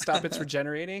something to stop its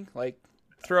regenerating. Like,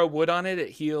 throw wood on it.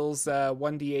 It heals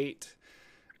 1d8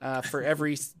 for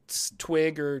every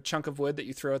twig or chunk of wood that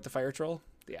you throw at the fire troll.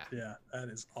 Yeah, that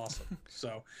is awesome.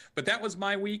 So, but that was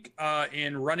my week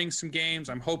in running some games.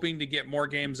 I'm hoping to get more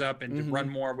games up and to run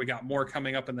more. We got more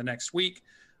coming up in the next week.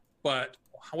 But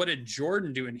what did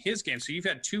Jordan do in his game? So you've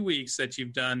had 2 weeks that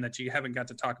you've done that you haven't got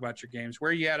to talk about your games. Where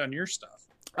are you at on your stuff?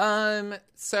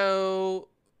 So,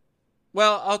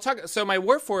 well, I'll talk. So my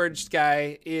Warforged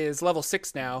guy is level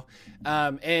 6 now.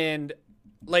 And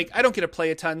like, I don't get to play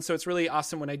a ton, so it's really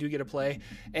awesome when I do get to play.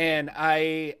 And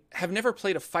I have never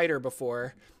played a fighter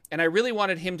before, and I really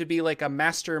wanted him to be like a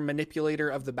master manipulator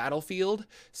of the battlefield.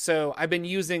 So I've been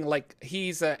using, like,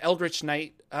 he's a Eldritch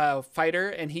Knight fighter,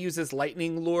 and he uses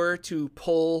lightning lure to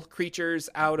pull creatures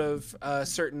out of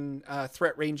certain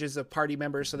threat ranges of party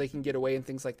members so they can get away and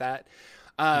things like that.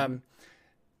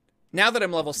 Now that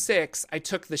I'm level 6, I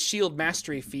took the shield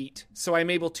mastery feat, so I'm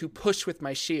able to push with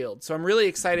my shield. So I'm really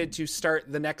excited to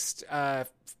start the next not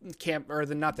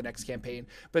the next campaign,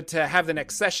 but to have the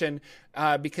next session,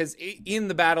 because in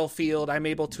the battlefield, I'm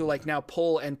able to like now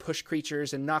pull and push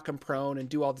creatures and knock them prone and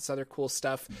do all this other cool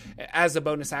stuff. As a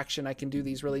bonus action, I can do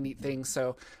these really neat things.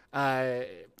 So I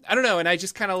don't know, and I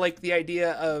just kind of like the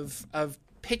idea of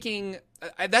picking.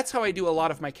 That's how I do a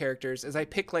lot of my characters, is I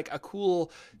pick like a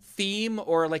cool theme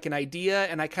or like an idea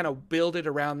and I kind of build it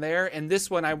around there. And this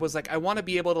one, I was like, I want to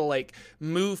be able to like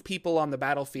move people on the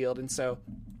battlefield. And so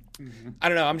I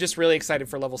don't know, I'm just really excited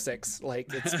for level 6.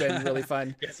 Like, it's been really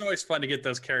fun. It's always fun to get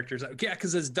those characters. Yeah,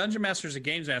 because as dungeon masters and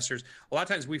games masters, a lot of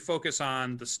times we focus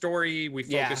on the story, we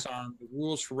focus on the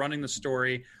rules for running the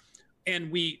story, and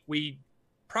we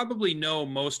probably know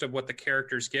most of what the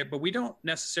characters get, but we don't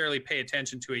necessarily pay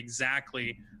attention to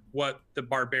exactly what the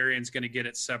barbarian's going to get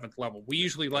at 7th level. We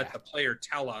usually let the player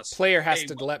tell us. Player has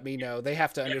to let me know. They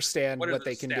have to understand what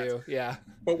they can do. Yeah.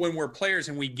 But when we're players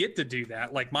and we get to do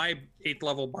that, like my 8th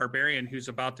level barbarian who's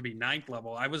about to be 9th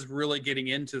level, I was really getting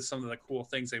into some of the cool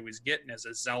things I was getting as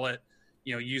a zealot,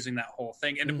 you know, using that whole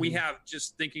thing. And we have,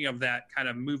 just thinking of that kind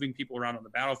of moving people around on the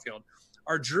battlefield,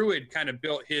 our druid kind of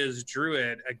built his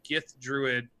druid, a Gith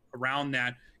druid, around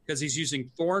that, because he's using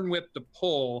Thorn Whip to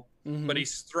pull, but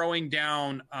he's throwing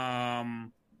down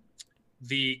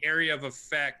the area of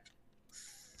effect,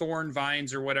 Thorn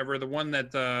Vines or whatever, the one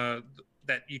that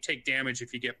that you take damage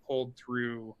if you get pulled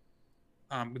through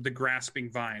the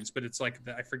Grasping Vines, but it's like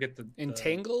I forget the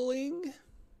Entangling.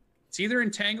 It's either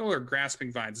Entangle or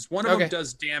Grasping Vines. It's one of them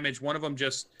does damage, one of them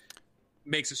just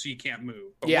makes it so you can't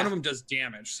move, but one of them does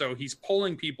damage. So he's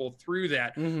pulling people through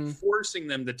that, forcing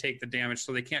them to take the damage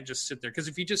so they can't just sit there. Because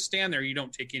if you just stand there, you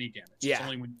don't take any damage. It's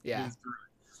only when you move through it.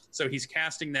 So he's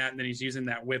casting that, and then he's using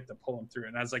that whip to pull him through it.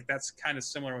 And I was like, that's kind of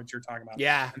similar to what you're talking about.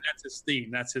 Yeah. And that's his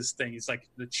theme. That's his thing. He's like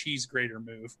the cheese grater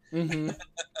move.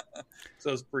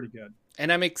 So it's pretty good. And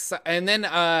I'm excited. And then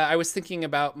I was thinking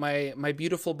about my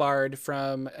beautiful bard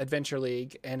from Adventure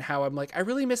League and how I'm like, I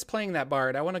really miss playing that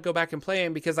bard. I want to go back and play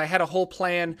him, because I had a whole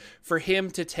plan for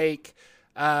him to take,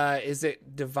 is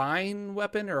it Divine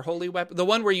Weapon or Holy Weapon? The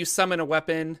one where you summon a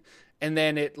weapon and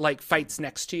then it like fights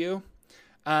next to you.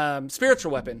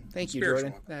 Spiritual Weapon. Thank you,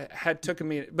 Jordan. Had took a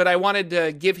minute, but I wanted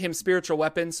to give him Spiritual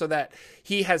Weapon so that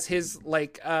he has his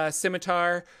like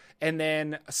scimitar, and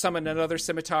then summon another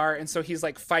scimitar, and so he's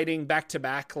like fighting back to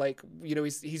back, like, you know,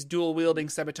 he's dual wielding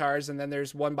scimitars, and then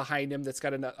there's one behind him that's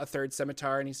got a third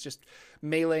scimitar, and he's just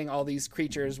meleeing all these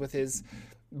creatures with his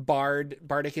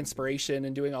bardic inspiration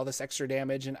and doing all this extra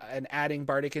damage, and adding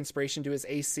bardic inspiration to his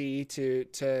AC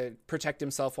to protect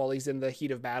himself while he's in the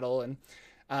heat of battle. And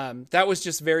that was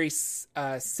just very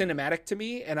cinematic to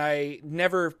me, and I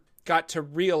never got to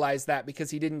realize that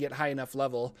because he didn't get high enough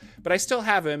level. But I still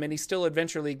have him, and he's still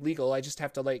Adventure League legal. I just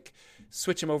have to like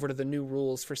switch him over to the new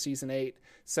rules for Season 8.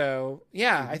 So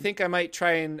yeah, I think I might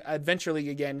try and Adventure League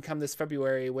again come this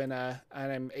February when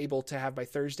I'm able to have my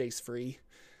Thursdays free.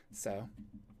 So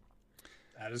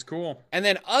that is cool. And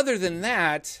then other than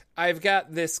that, I've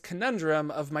got this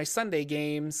conundrum of my Sunday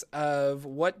games of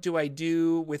what do I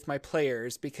do with my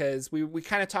players, because we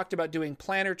kind of talked about doing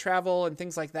planner travel and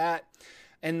things like that.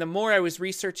 And the more I was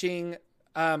researching,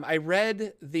 I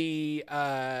read the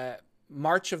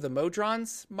March of the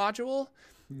Modrons module,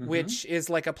 which is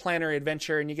like a planner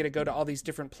adventure, and you get to go to all these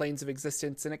different planes of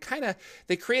existence. And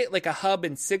they create like a hub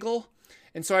in Sigil.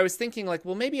 And so I was thinking like,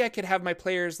 well, maybe I could have my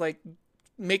players like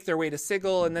make their way to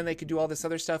Sigil, and then they could do all this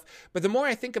other stuff. But the more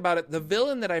I think about it, the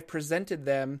villain that I've presented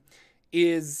them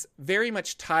is very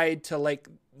much tied to like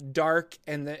dark,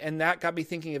 and that got me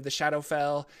thinking of the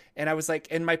Shadowfell. And I was like,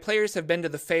 and my players have been to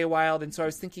the Feywild, and so I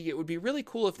was thinking it would be really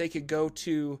cool if they could go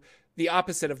to the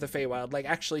opposite of the Feywild, like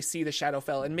actually see the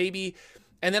Shadowfell.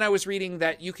 And then I was reading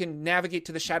that you can navigate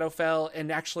to the Shadowfell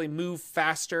and actually move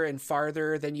faster and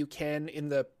farther than you can in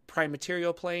the prime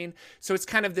material plane. So it's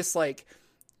kind of this like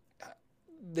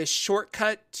this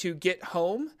shortcut to get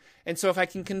home. And so if I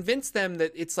can convince them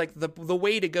that it's like the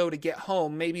way to go to get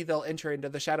home, maybe they'll enter into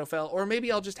the Shadowfell, or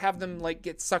maybe I'll just have them like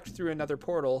get sucked through another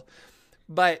portal.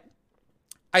 But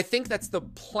I think that's the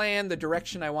plan, the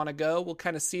direction I want to go. We'll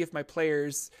kind of see if my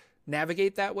players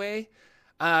navigate that way.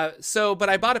 But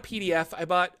I bought a PDF. I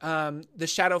bought the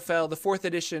Shadowfell, the 4th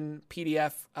edition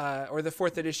PDF, or the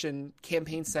 4th edition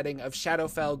campaign setting of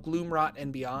Shadowfell, Gloomrot,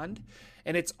 and Beyond.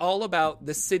 And it's all about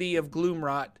the city of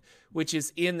Gloomrot, which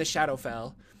is in the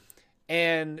Shadowfell.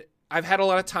 And I've had a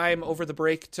lot of time over the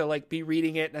break to like be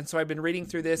reading it. And so I've been reading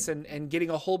through this and getting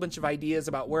a whole bunch of ideas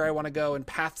about where I want to go and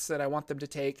paths that I want them to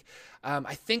take.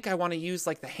 I think I want to use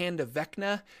like the Hand of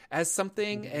Vecna as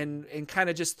something and kind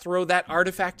of just throw that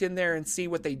artifact in there and see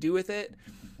what they do with it.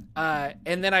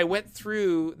 And then I went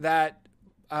through that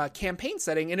campaign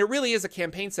setting, and it really is a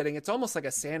campaign setting. It's almost like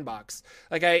a sandbox.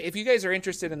 Like if you guys are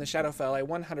interested in the Shadowfell, I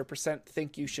 100%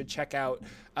 think you should check out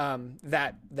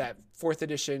that 4th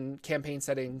edition campaign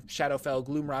setting, Shadowfell,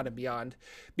 Gloomrot, and Beyond,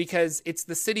 because it's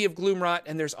the city of Gloomrot,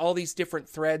 and there's all these different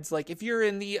threads. Like if you're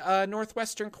in the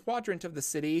northwestern quadrant of the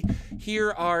city,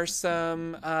 here are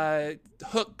some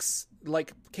hooks,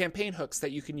 like campaign hooks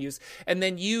that you can use, and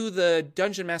then you, the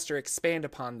dungeon master, expand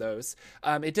upon those.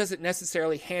 It doesn't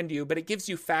necessarily hand you, but it gives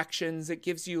you factions. It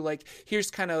gives you like,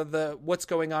 here's kind of what's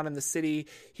going on in the city.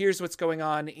 Here's what's going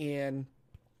on in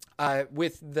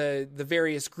with the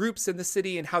various groups in the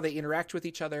city and how they interact with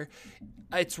each other.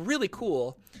 It's really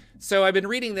cool. So I've been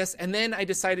reading this, and then I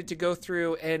decided to go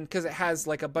through, and because it has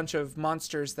like a bunch of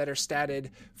monsters that are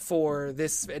statted for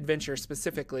this adventure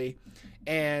specifically,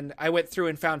 and I went through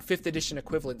and found 5th edition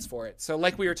equivalents for it. So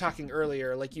like we were talking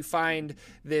earlier, like you find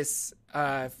this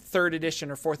 3rd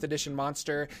edition or 4th edition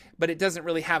monster, but it doesn't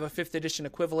really have a 5th edition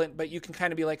equivalent, but you can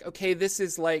kind of be like, okay, this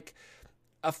is like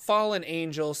a fallen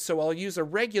angel, so I'll use a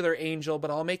regular angel, but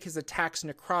I'll make his attacks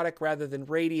necrotic rather than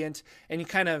radiant, and you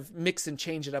kind of mix and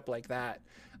change it up like that.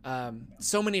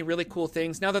 So many really cool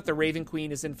things. Now that the Raven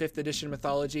Queen is in 5th edition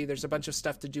mythology, there's a bunch of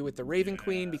stuff to do with the Raven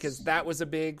Queen, because that was a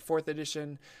big 4th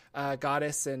edition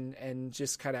goddess, and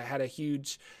just kind of had a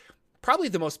huge, probably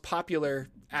the most popular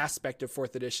aspect of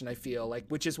 4th edition, I feel like,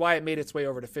 which is why it made its way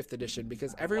over to 5th edition,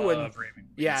 because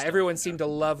everyone seemed to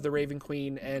love the Raven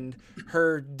Queen and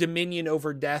her dominion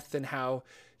over death, and how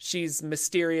she's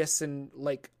mysterious, and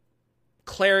like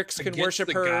clerics can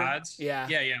worship her. Gods. Yeah.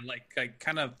 Like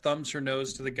kind of thumbs her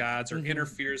nose to the gods, or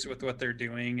interferes with what they're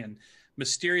doing, and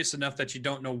mysterious enough that you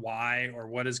don't know why or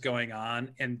what is going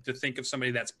on. And to think of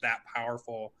somebody that's that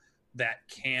powerful that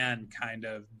can kind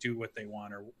of do what they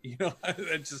want, or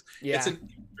it's just it's an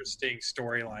interesting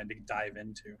storyline to dive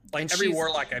into. Like every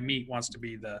warlock I meet wants to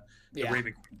be the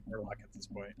Raven Queen warlock at this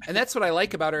point. And that's what I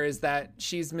like about her, is that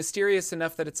she's mysterious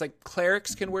enough that it's like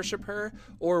clerics can worship her,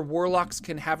 or warlocks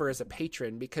can have her as a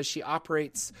patron, because she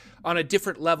operates on a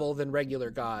different level than regular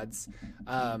gods.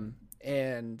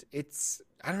 And it's,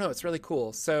 I don't know, it's really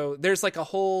cool. So there's like a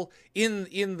whole in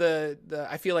the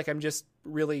I feel like I'm just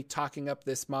really talking up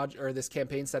this this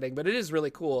campaign setting, but it is really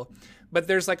cool. But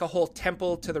there's like a whole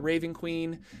temple to the Raven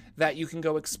Queen that you can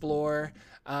go explore.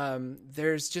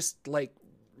 There's just like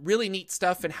really neat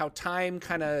stuff, and how time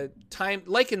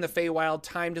like in the Feywild,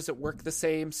 time doesn't work the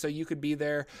same. So you could be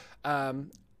there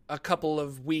a couple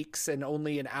of weeks and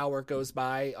only an hour goes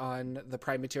by on the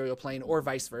prime material plane, or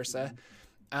vice versa.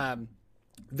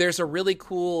 There's a really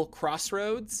cool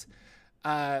crossroads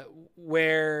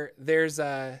where there's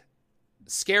a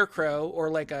scarecrow, or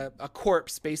like a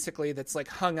corpse basically, that's like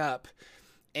hung up,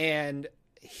 and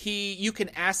you can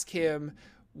ask him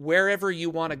wherever you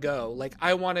want to go. Like,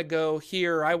 I want to go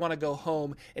here, or I want to go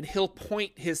home, and he'll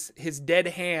point his dead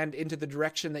hand into the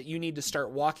direction that you need to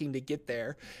start walking to get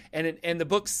there. And the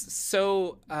book's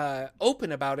so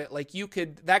open about it. Like,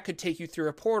 that could take you through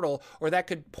a portal, or that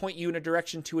could point you in a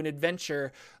direction to an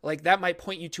adventure. Like, that might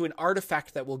point you to an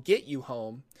artifact that will get you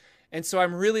home. And so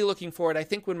I'm really looking forward. I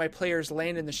think when my players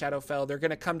land in the Shadowfell, they're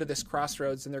going to come to this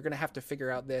crossroads, and they're going to have to figure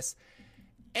out this.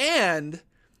 And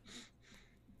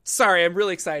Sorry, I'm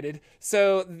really excited.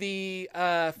 So the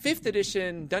 5th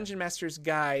edition Dungeon Master's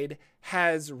Guide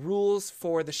has rules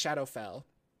for the Shadowfell.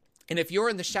 And if you're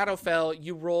in the Shadowfell,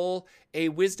 you roll a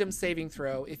wisdom saving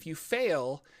throw. If you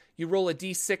fail, you roll a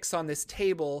d6 on this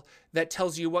table that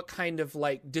tells you what kind of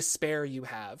like despair you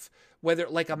have, whether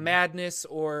like a madness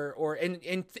or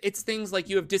it's things like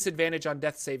you have disadvantage on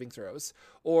death saving throws,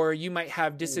 or you might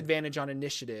have disadvantage on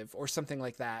initiative or something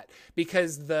like that,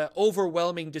 because the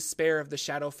overwhelming despair of the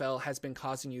Shadowfell has been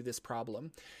causing you this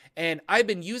problem. And I've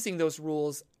been using those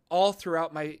rules all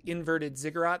throughout my inverted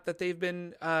ziggurat that they've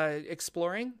been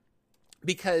exploring,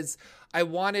 because I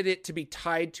wanted it to be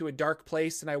tied to a dark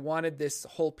place, and I wanted this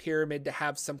whole pyramid to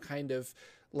have some kind of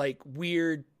like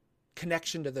weird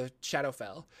connection to the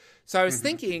Shadowfell. So I was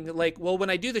thinking like, well,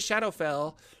 when I do the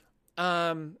Shadowfell,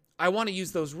 I want to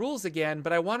use those rules again,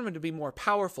 but I want them to be more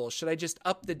powerful. Should I just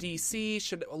up the DC?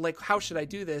 How should I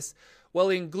do this? Well,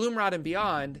 in Gloomrod and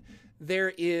Beyond,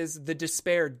 there is the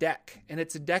Despair deck, and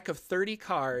it's a deck of 30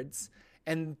 cards.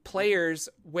 And players,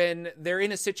 when they're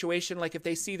in a situation, like if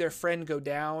they see their friend go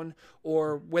down,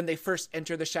 or when they first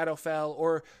enter the Shadowfell,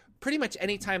 or pretty much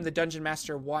anytime the Dungeon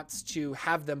Master wants to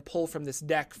have them pull from this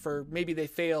deck for maybe they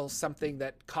fail something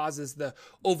that causes the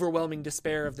overwhelming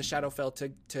despair of the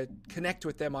Shadowfell to connect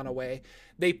with them on a way,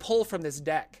 they pull from this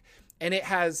deck. And it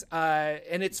has,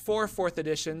 and it's for 4th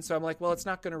edition. So I'm like, well, it's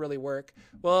not going to really work.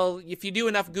 Well, if you do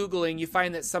enough Googling, you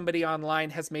find that somebody online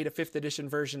has made a 5th edition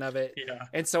version of it. Yeah.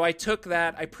 And so I took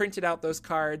that, I printed out those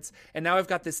cards, and now I've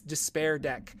got this despair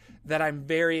deck that I'm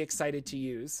very excited to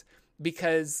use,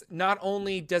 because not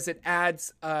only does it add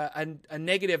a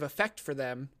negative effect for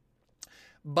them,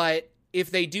 but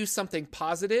if they do something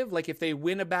positive, like if they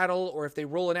win a battle, or if they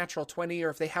roll a natural 20,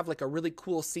 or if they have like a really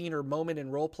cool scene or moment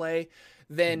in role play,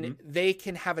 then they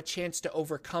can have a chance to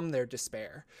overcome their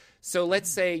despair. So let's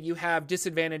say you have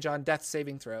disadvantage on death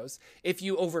saving throws. If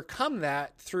you overcome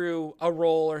that through a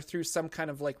roll or through some kind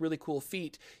of like really cool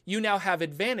feat, you now have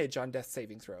advantage on death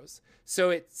saving throws. So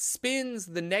it spins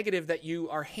the negative that you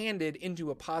are handed into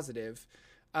a positive,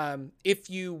 if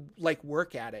you like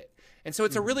work at it. And so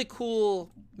it's a really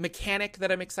cool mechanic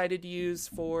that I'm excited to use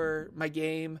for my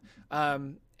game.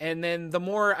 And then the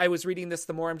more I was reading this,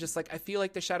 the more I'm just like, I feel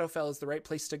like the Shadowfell is the right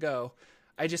place to go.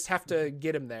 I just have to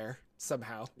get him there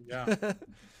somehow. Yeah.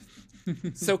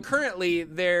 So currently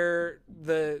the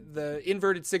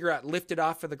inverted ziggurat lifted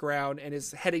off of the ground and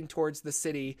is heading towards the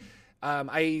city.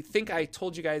 I think I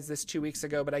told you guys this 2 weeks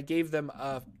ago, but I gave them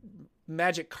a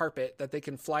magic carpet that they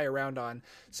can fly around on.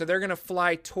 So they're going to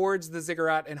fly towards the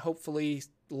ziggurat and hopefully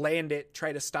land it,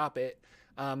 try to stop it.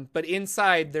 But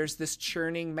inside there's this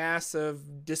churning mass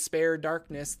of despair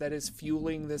darkness that is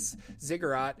fueling this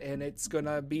ziggurat, and it's going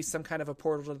to be some kind of a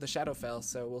portal to the Shadowfell.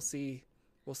 So we'll see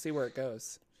where it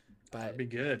goes. But that'd be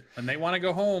good. And they want to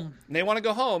go home. They want to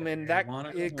go home, and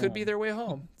it could be their way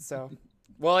home. So,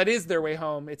 well, it is their way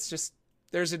home. It's just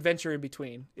there's adventure in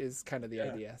between is kind of the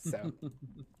idea. So,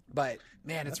 but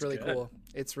man, it's really cool.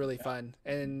 It's really fun,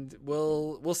 and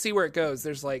we'll see where it goes.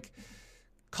 There's like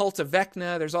Cult of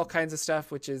Vecna. There's all kinds of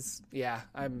stuff, which is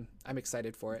I'm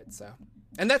excited for it. So,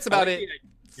 and that's about it.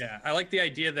 I like the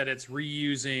idea that it's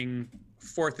reusing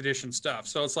 4th edition stuff.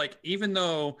 So it's like, even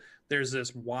though there's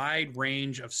this wide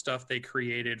range of stuff they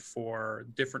created for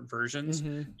different versions,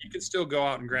 you can still go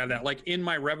out and grab that. Like in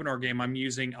my Revenor game, I'm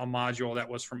using a module that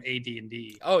was from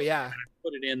AD&D. Oh yeah. And I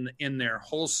put it in there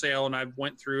wholesale, and I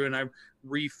went through and I've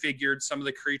refigured some of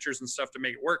the creatures and stuff to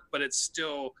make it work, but it's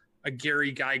still a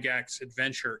Gary Gygax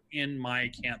adventure in my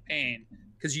campaign,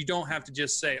 because you don't have to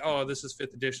just say, oh, this is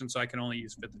 5th edition, so I can only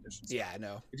use 5th edition stuff. Yeah,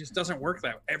 no. It just doesn't work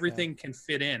that way. Everything can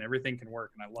fit in. Everything can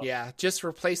work, and I love it. Yeah, just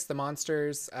replace the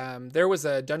monsters. There was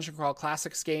a Dungeon Crawl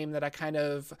Classics game that I kind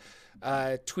of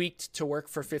tweaked to work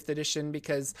for 5th edition,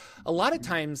 because a lot of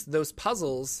times those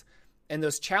puzzles and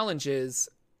those challenges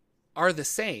are the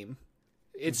same.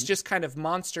 It's just kind of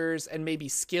monsters and maybe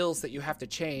skills that you have to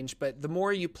change. But the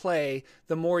more you play,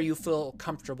 the more you feel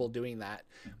comfortable doing that.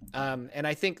 And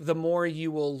I think the more you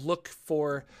will look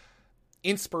for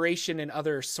inspiration in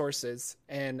other sources,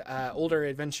 and older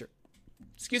adventure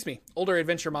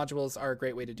modules are a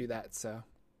great way to do that. So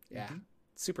yeah,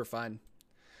 super fun.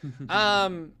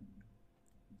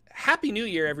 Happy New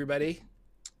Year, everybody.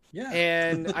 Yeah.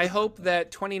 And I hope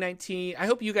that I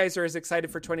hope you guys are as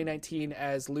excited for 2019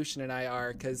 as Lucian and I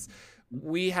are, because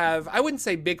we have, I wouldn't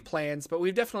say big plans, but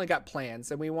we've definitely got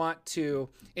plans, and we want to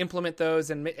implement those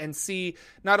and see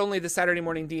not only the Saturday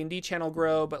Morning D&D channel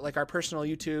grow, but like our personal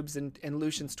YouTubes and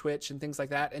Lucian's Twitch and things like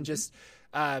that, and just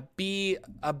be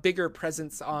a bigger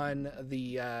presence on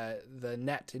the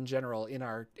net in general in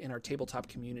our tabletop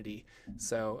community.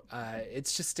 So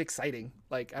it's just exciting.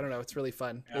 Like, I don't know, it's really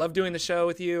fun. Yeah. Love doing the show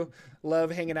with you.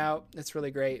 Love hanging out. It's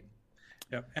really great.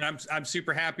 Yeah, and I'm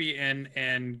super happy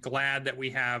and glad that we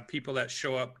have people that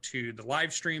show up to the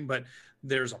live stream, but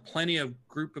there's a plenty of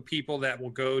group of people that will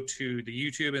go to the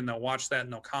YouTube and they'll watch that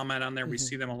and they'll comment on there. We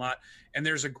see them a lot, and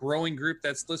there's a growing group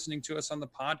that's listening to us on the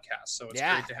podcast. So it's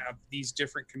great to have these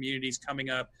different communities coming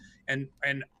up, and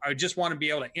I just want to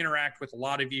be able to interact with a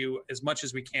lot of you as much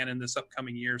as we can in this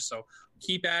upcoming year. So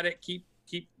keep at it, keep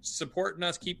supporting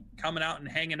us, keep coming out and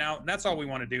hanging out. And that's all we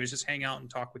want to do, is just hang out and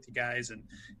talk with you guys and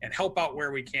help out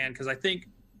where we can. Because I think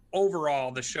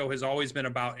overall the show has always been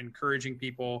about encouraging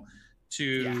people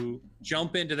to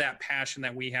jump into that passion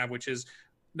that we have, which is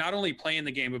not only playing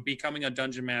the game, but becoming a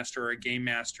dungeon master or a game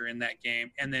master in that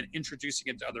game, and then introducing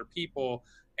it to other people.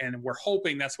 And we're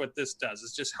hoping that's what this does,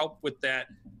 is just help with that,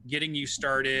 getting you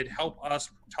started, help us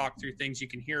talk through things. You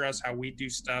can hear us, how we do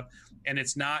stuff. And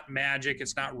it's not magic.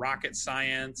 It's not rocket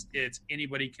science. It's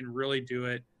anybody can really do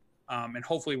it. And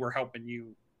hopefully we're helping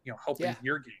you, helping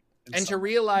your game. And to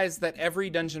realize that every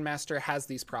dungeon master has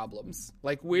these problems,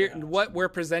 like what we're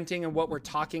presenting and what we're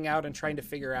talking out and trying to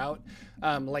figure out,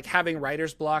 like having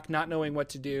writer's block, not knowing what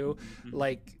to do,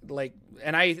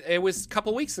 and it was a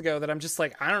couple weeks ago that I'm just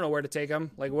like, I don't know where to take them.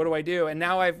 Like, what do I do? And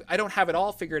now I don't have it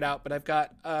all figured out, but I've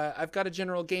got a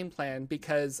general game plan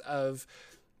because of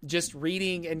just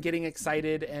reading and getting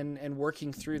excited and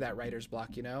working through that writer's block,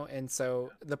 And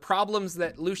so the problems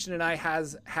that Lucian and I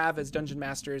have as dungeon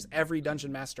masters, every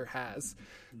dungeon master has.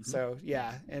 So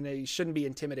yeah. And you shouldn't be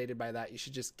intimidated by that. You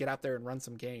should just get out there and run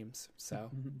some games.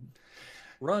 So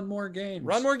run more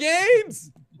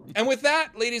games. And with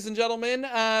that, ladies and gentlemen,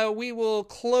 we will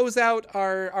close out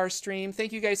our stream.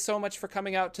 Thank you guys so much for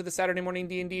coming out to the Saturday Morning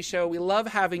D&D show. We love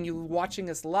having you watching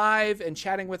us live and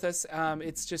chatting with us.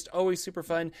 It's just always super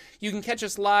fun. You can catch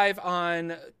us live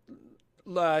on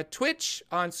Twitch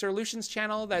on Sir Lucian's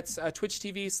channel. That's Twitch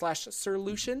TV/Sir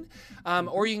Lucian.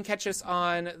 Or you can catch us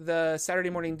on the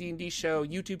Saturday Morning D&D show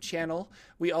YouTube channel.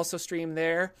 We also stream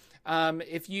there.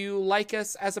 If you like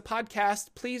us as a podcast,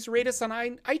 please rate us on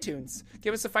iTunes.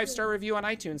 Give us a 5-star review on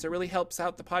iTunes. It really helps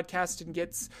out the podcast and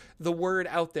gets the word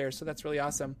out there. So that's really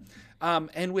awesome.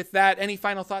 And with that, any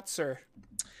final thoughts, sir?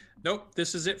 Nope.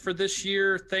 This is it for this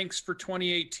year. Thanks for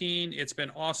 2018. It's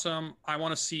been awesome. I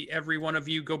want to see every one of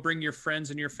you go bring your friends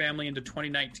and your family into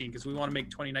 2019, because we want to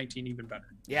make 2019 even better.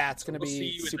 Yeah, it's going to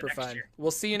be super fun.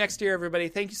 We'll see you next year, everybody.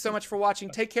 Thank you so much for watching.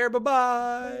 Take care.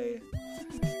 Bye-bye.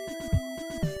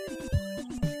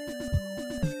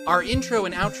 Our intro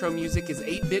and outro music is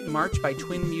 8-Bit March by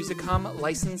Twin Musicom,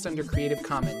 licensed under Creative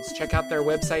Commons. Check out their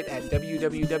website at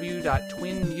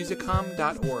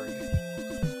www.twinmusicom.org.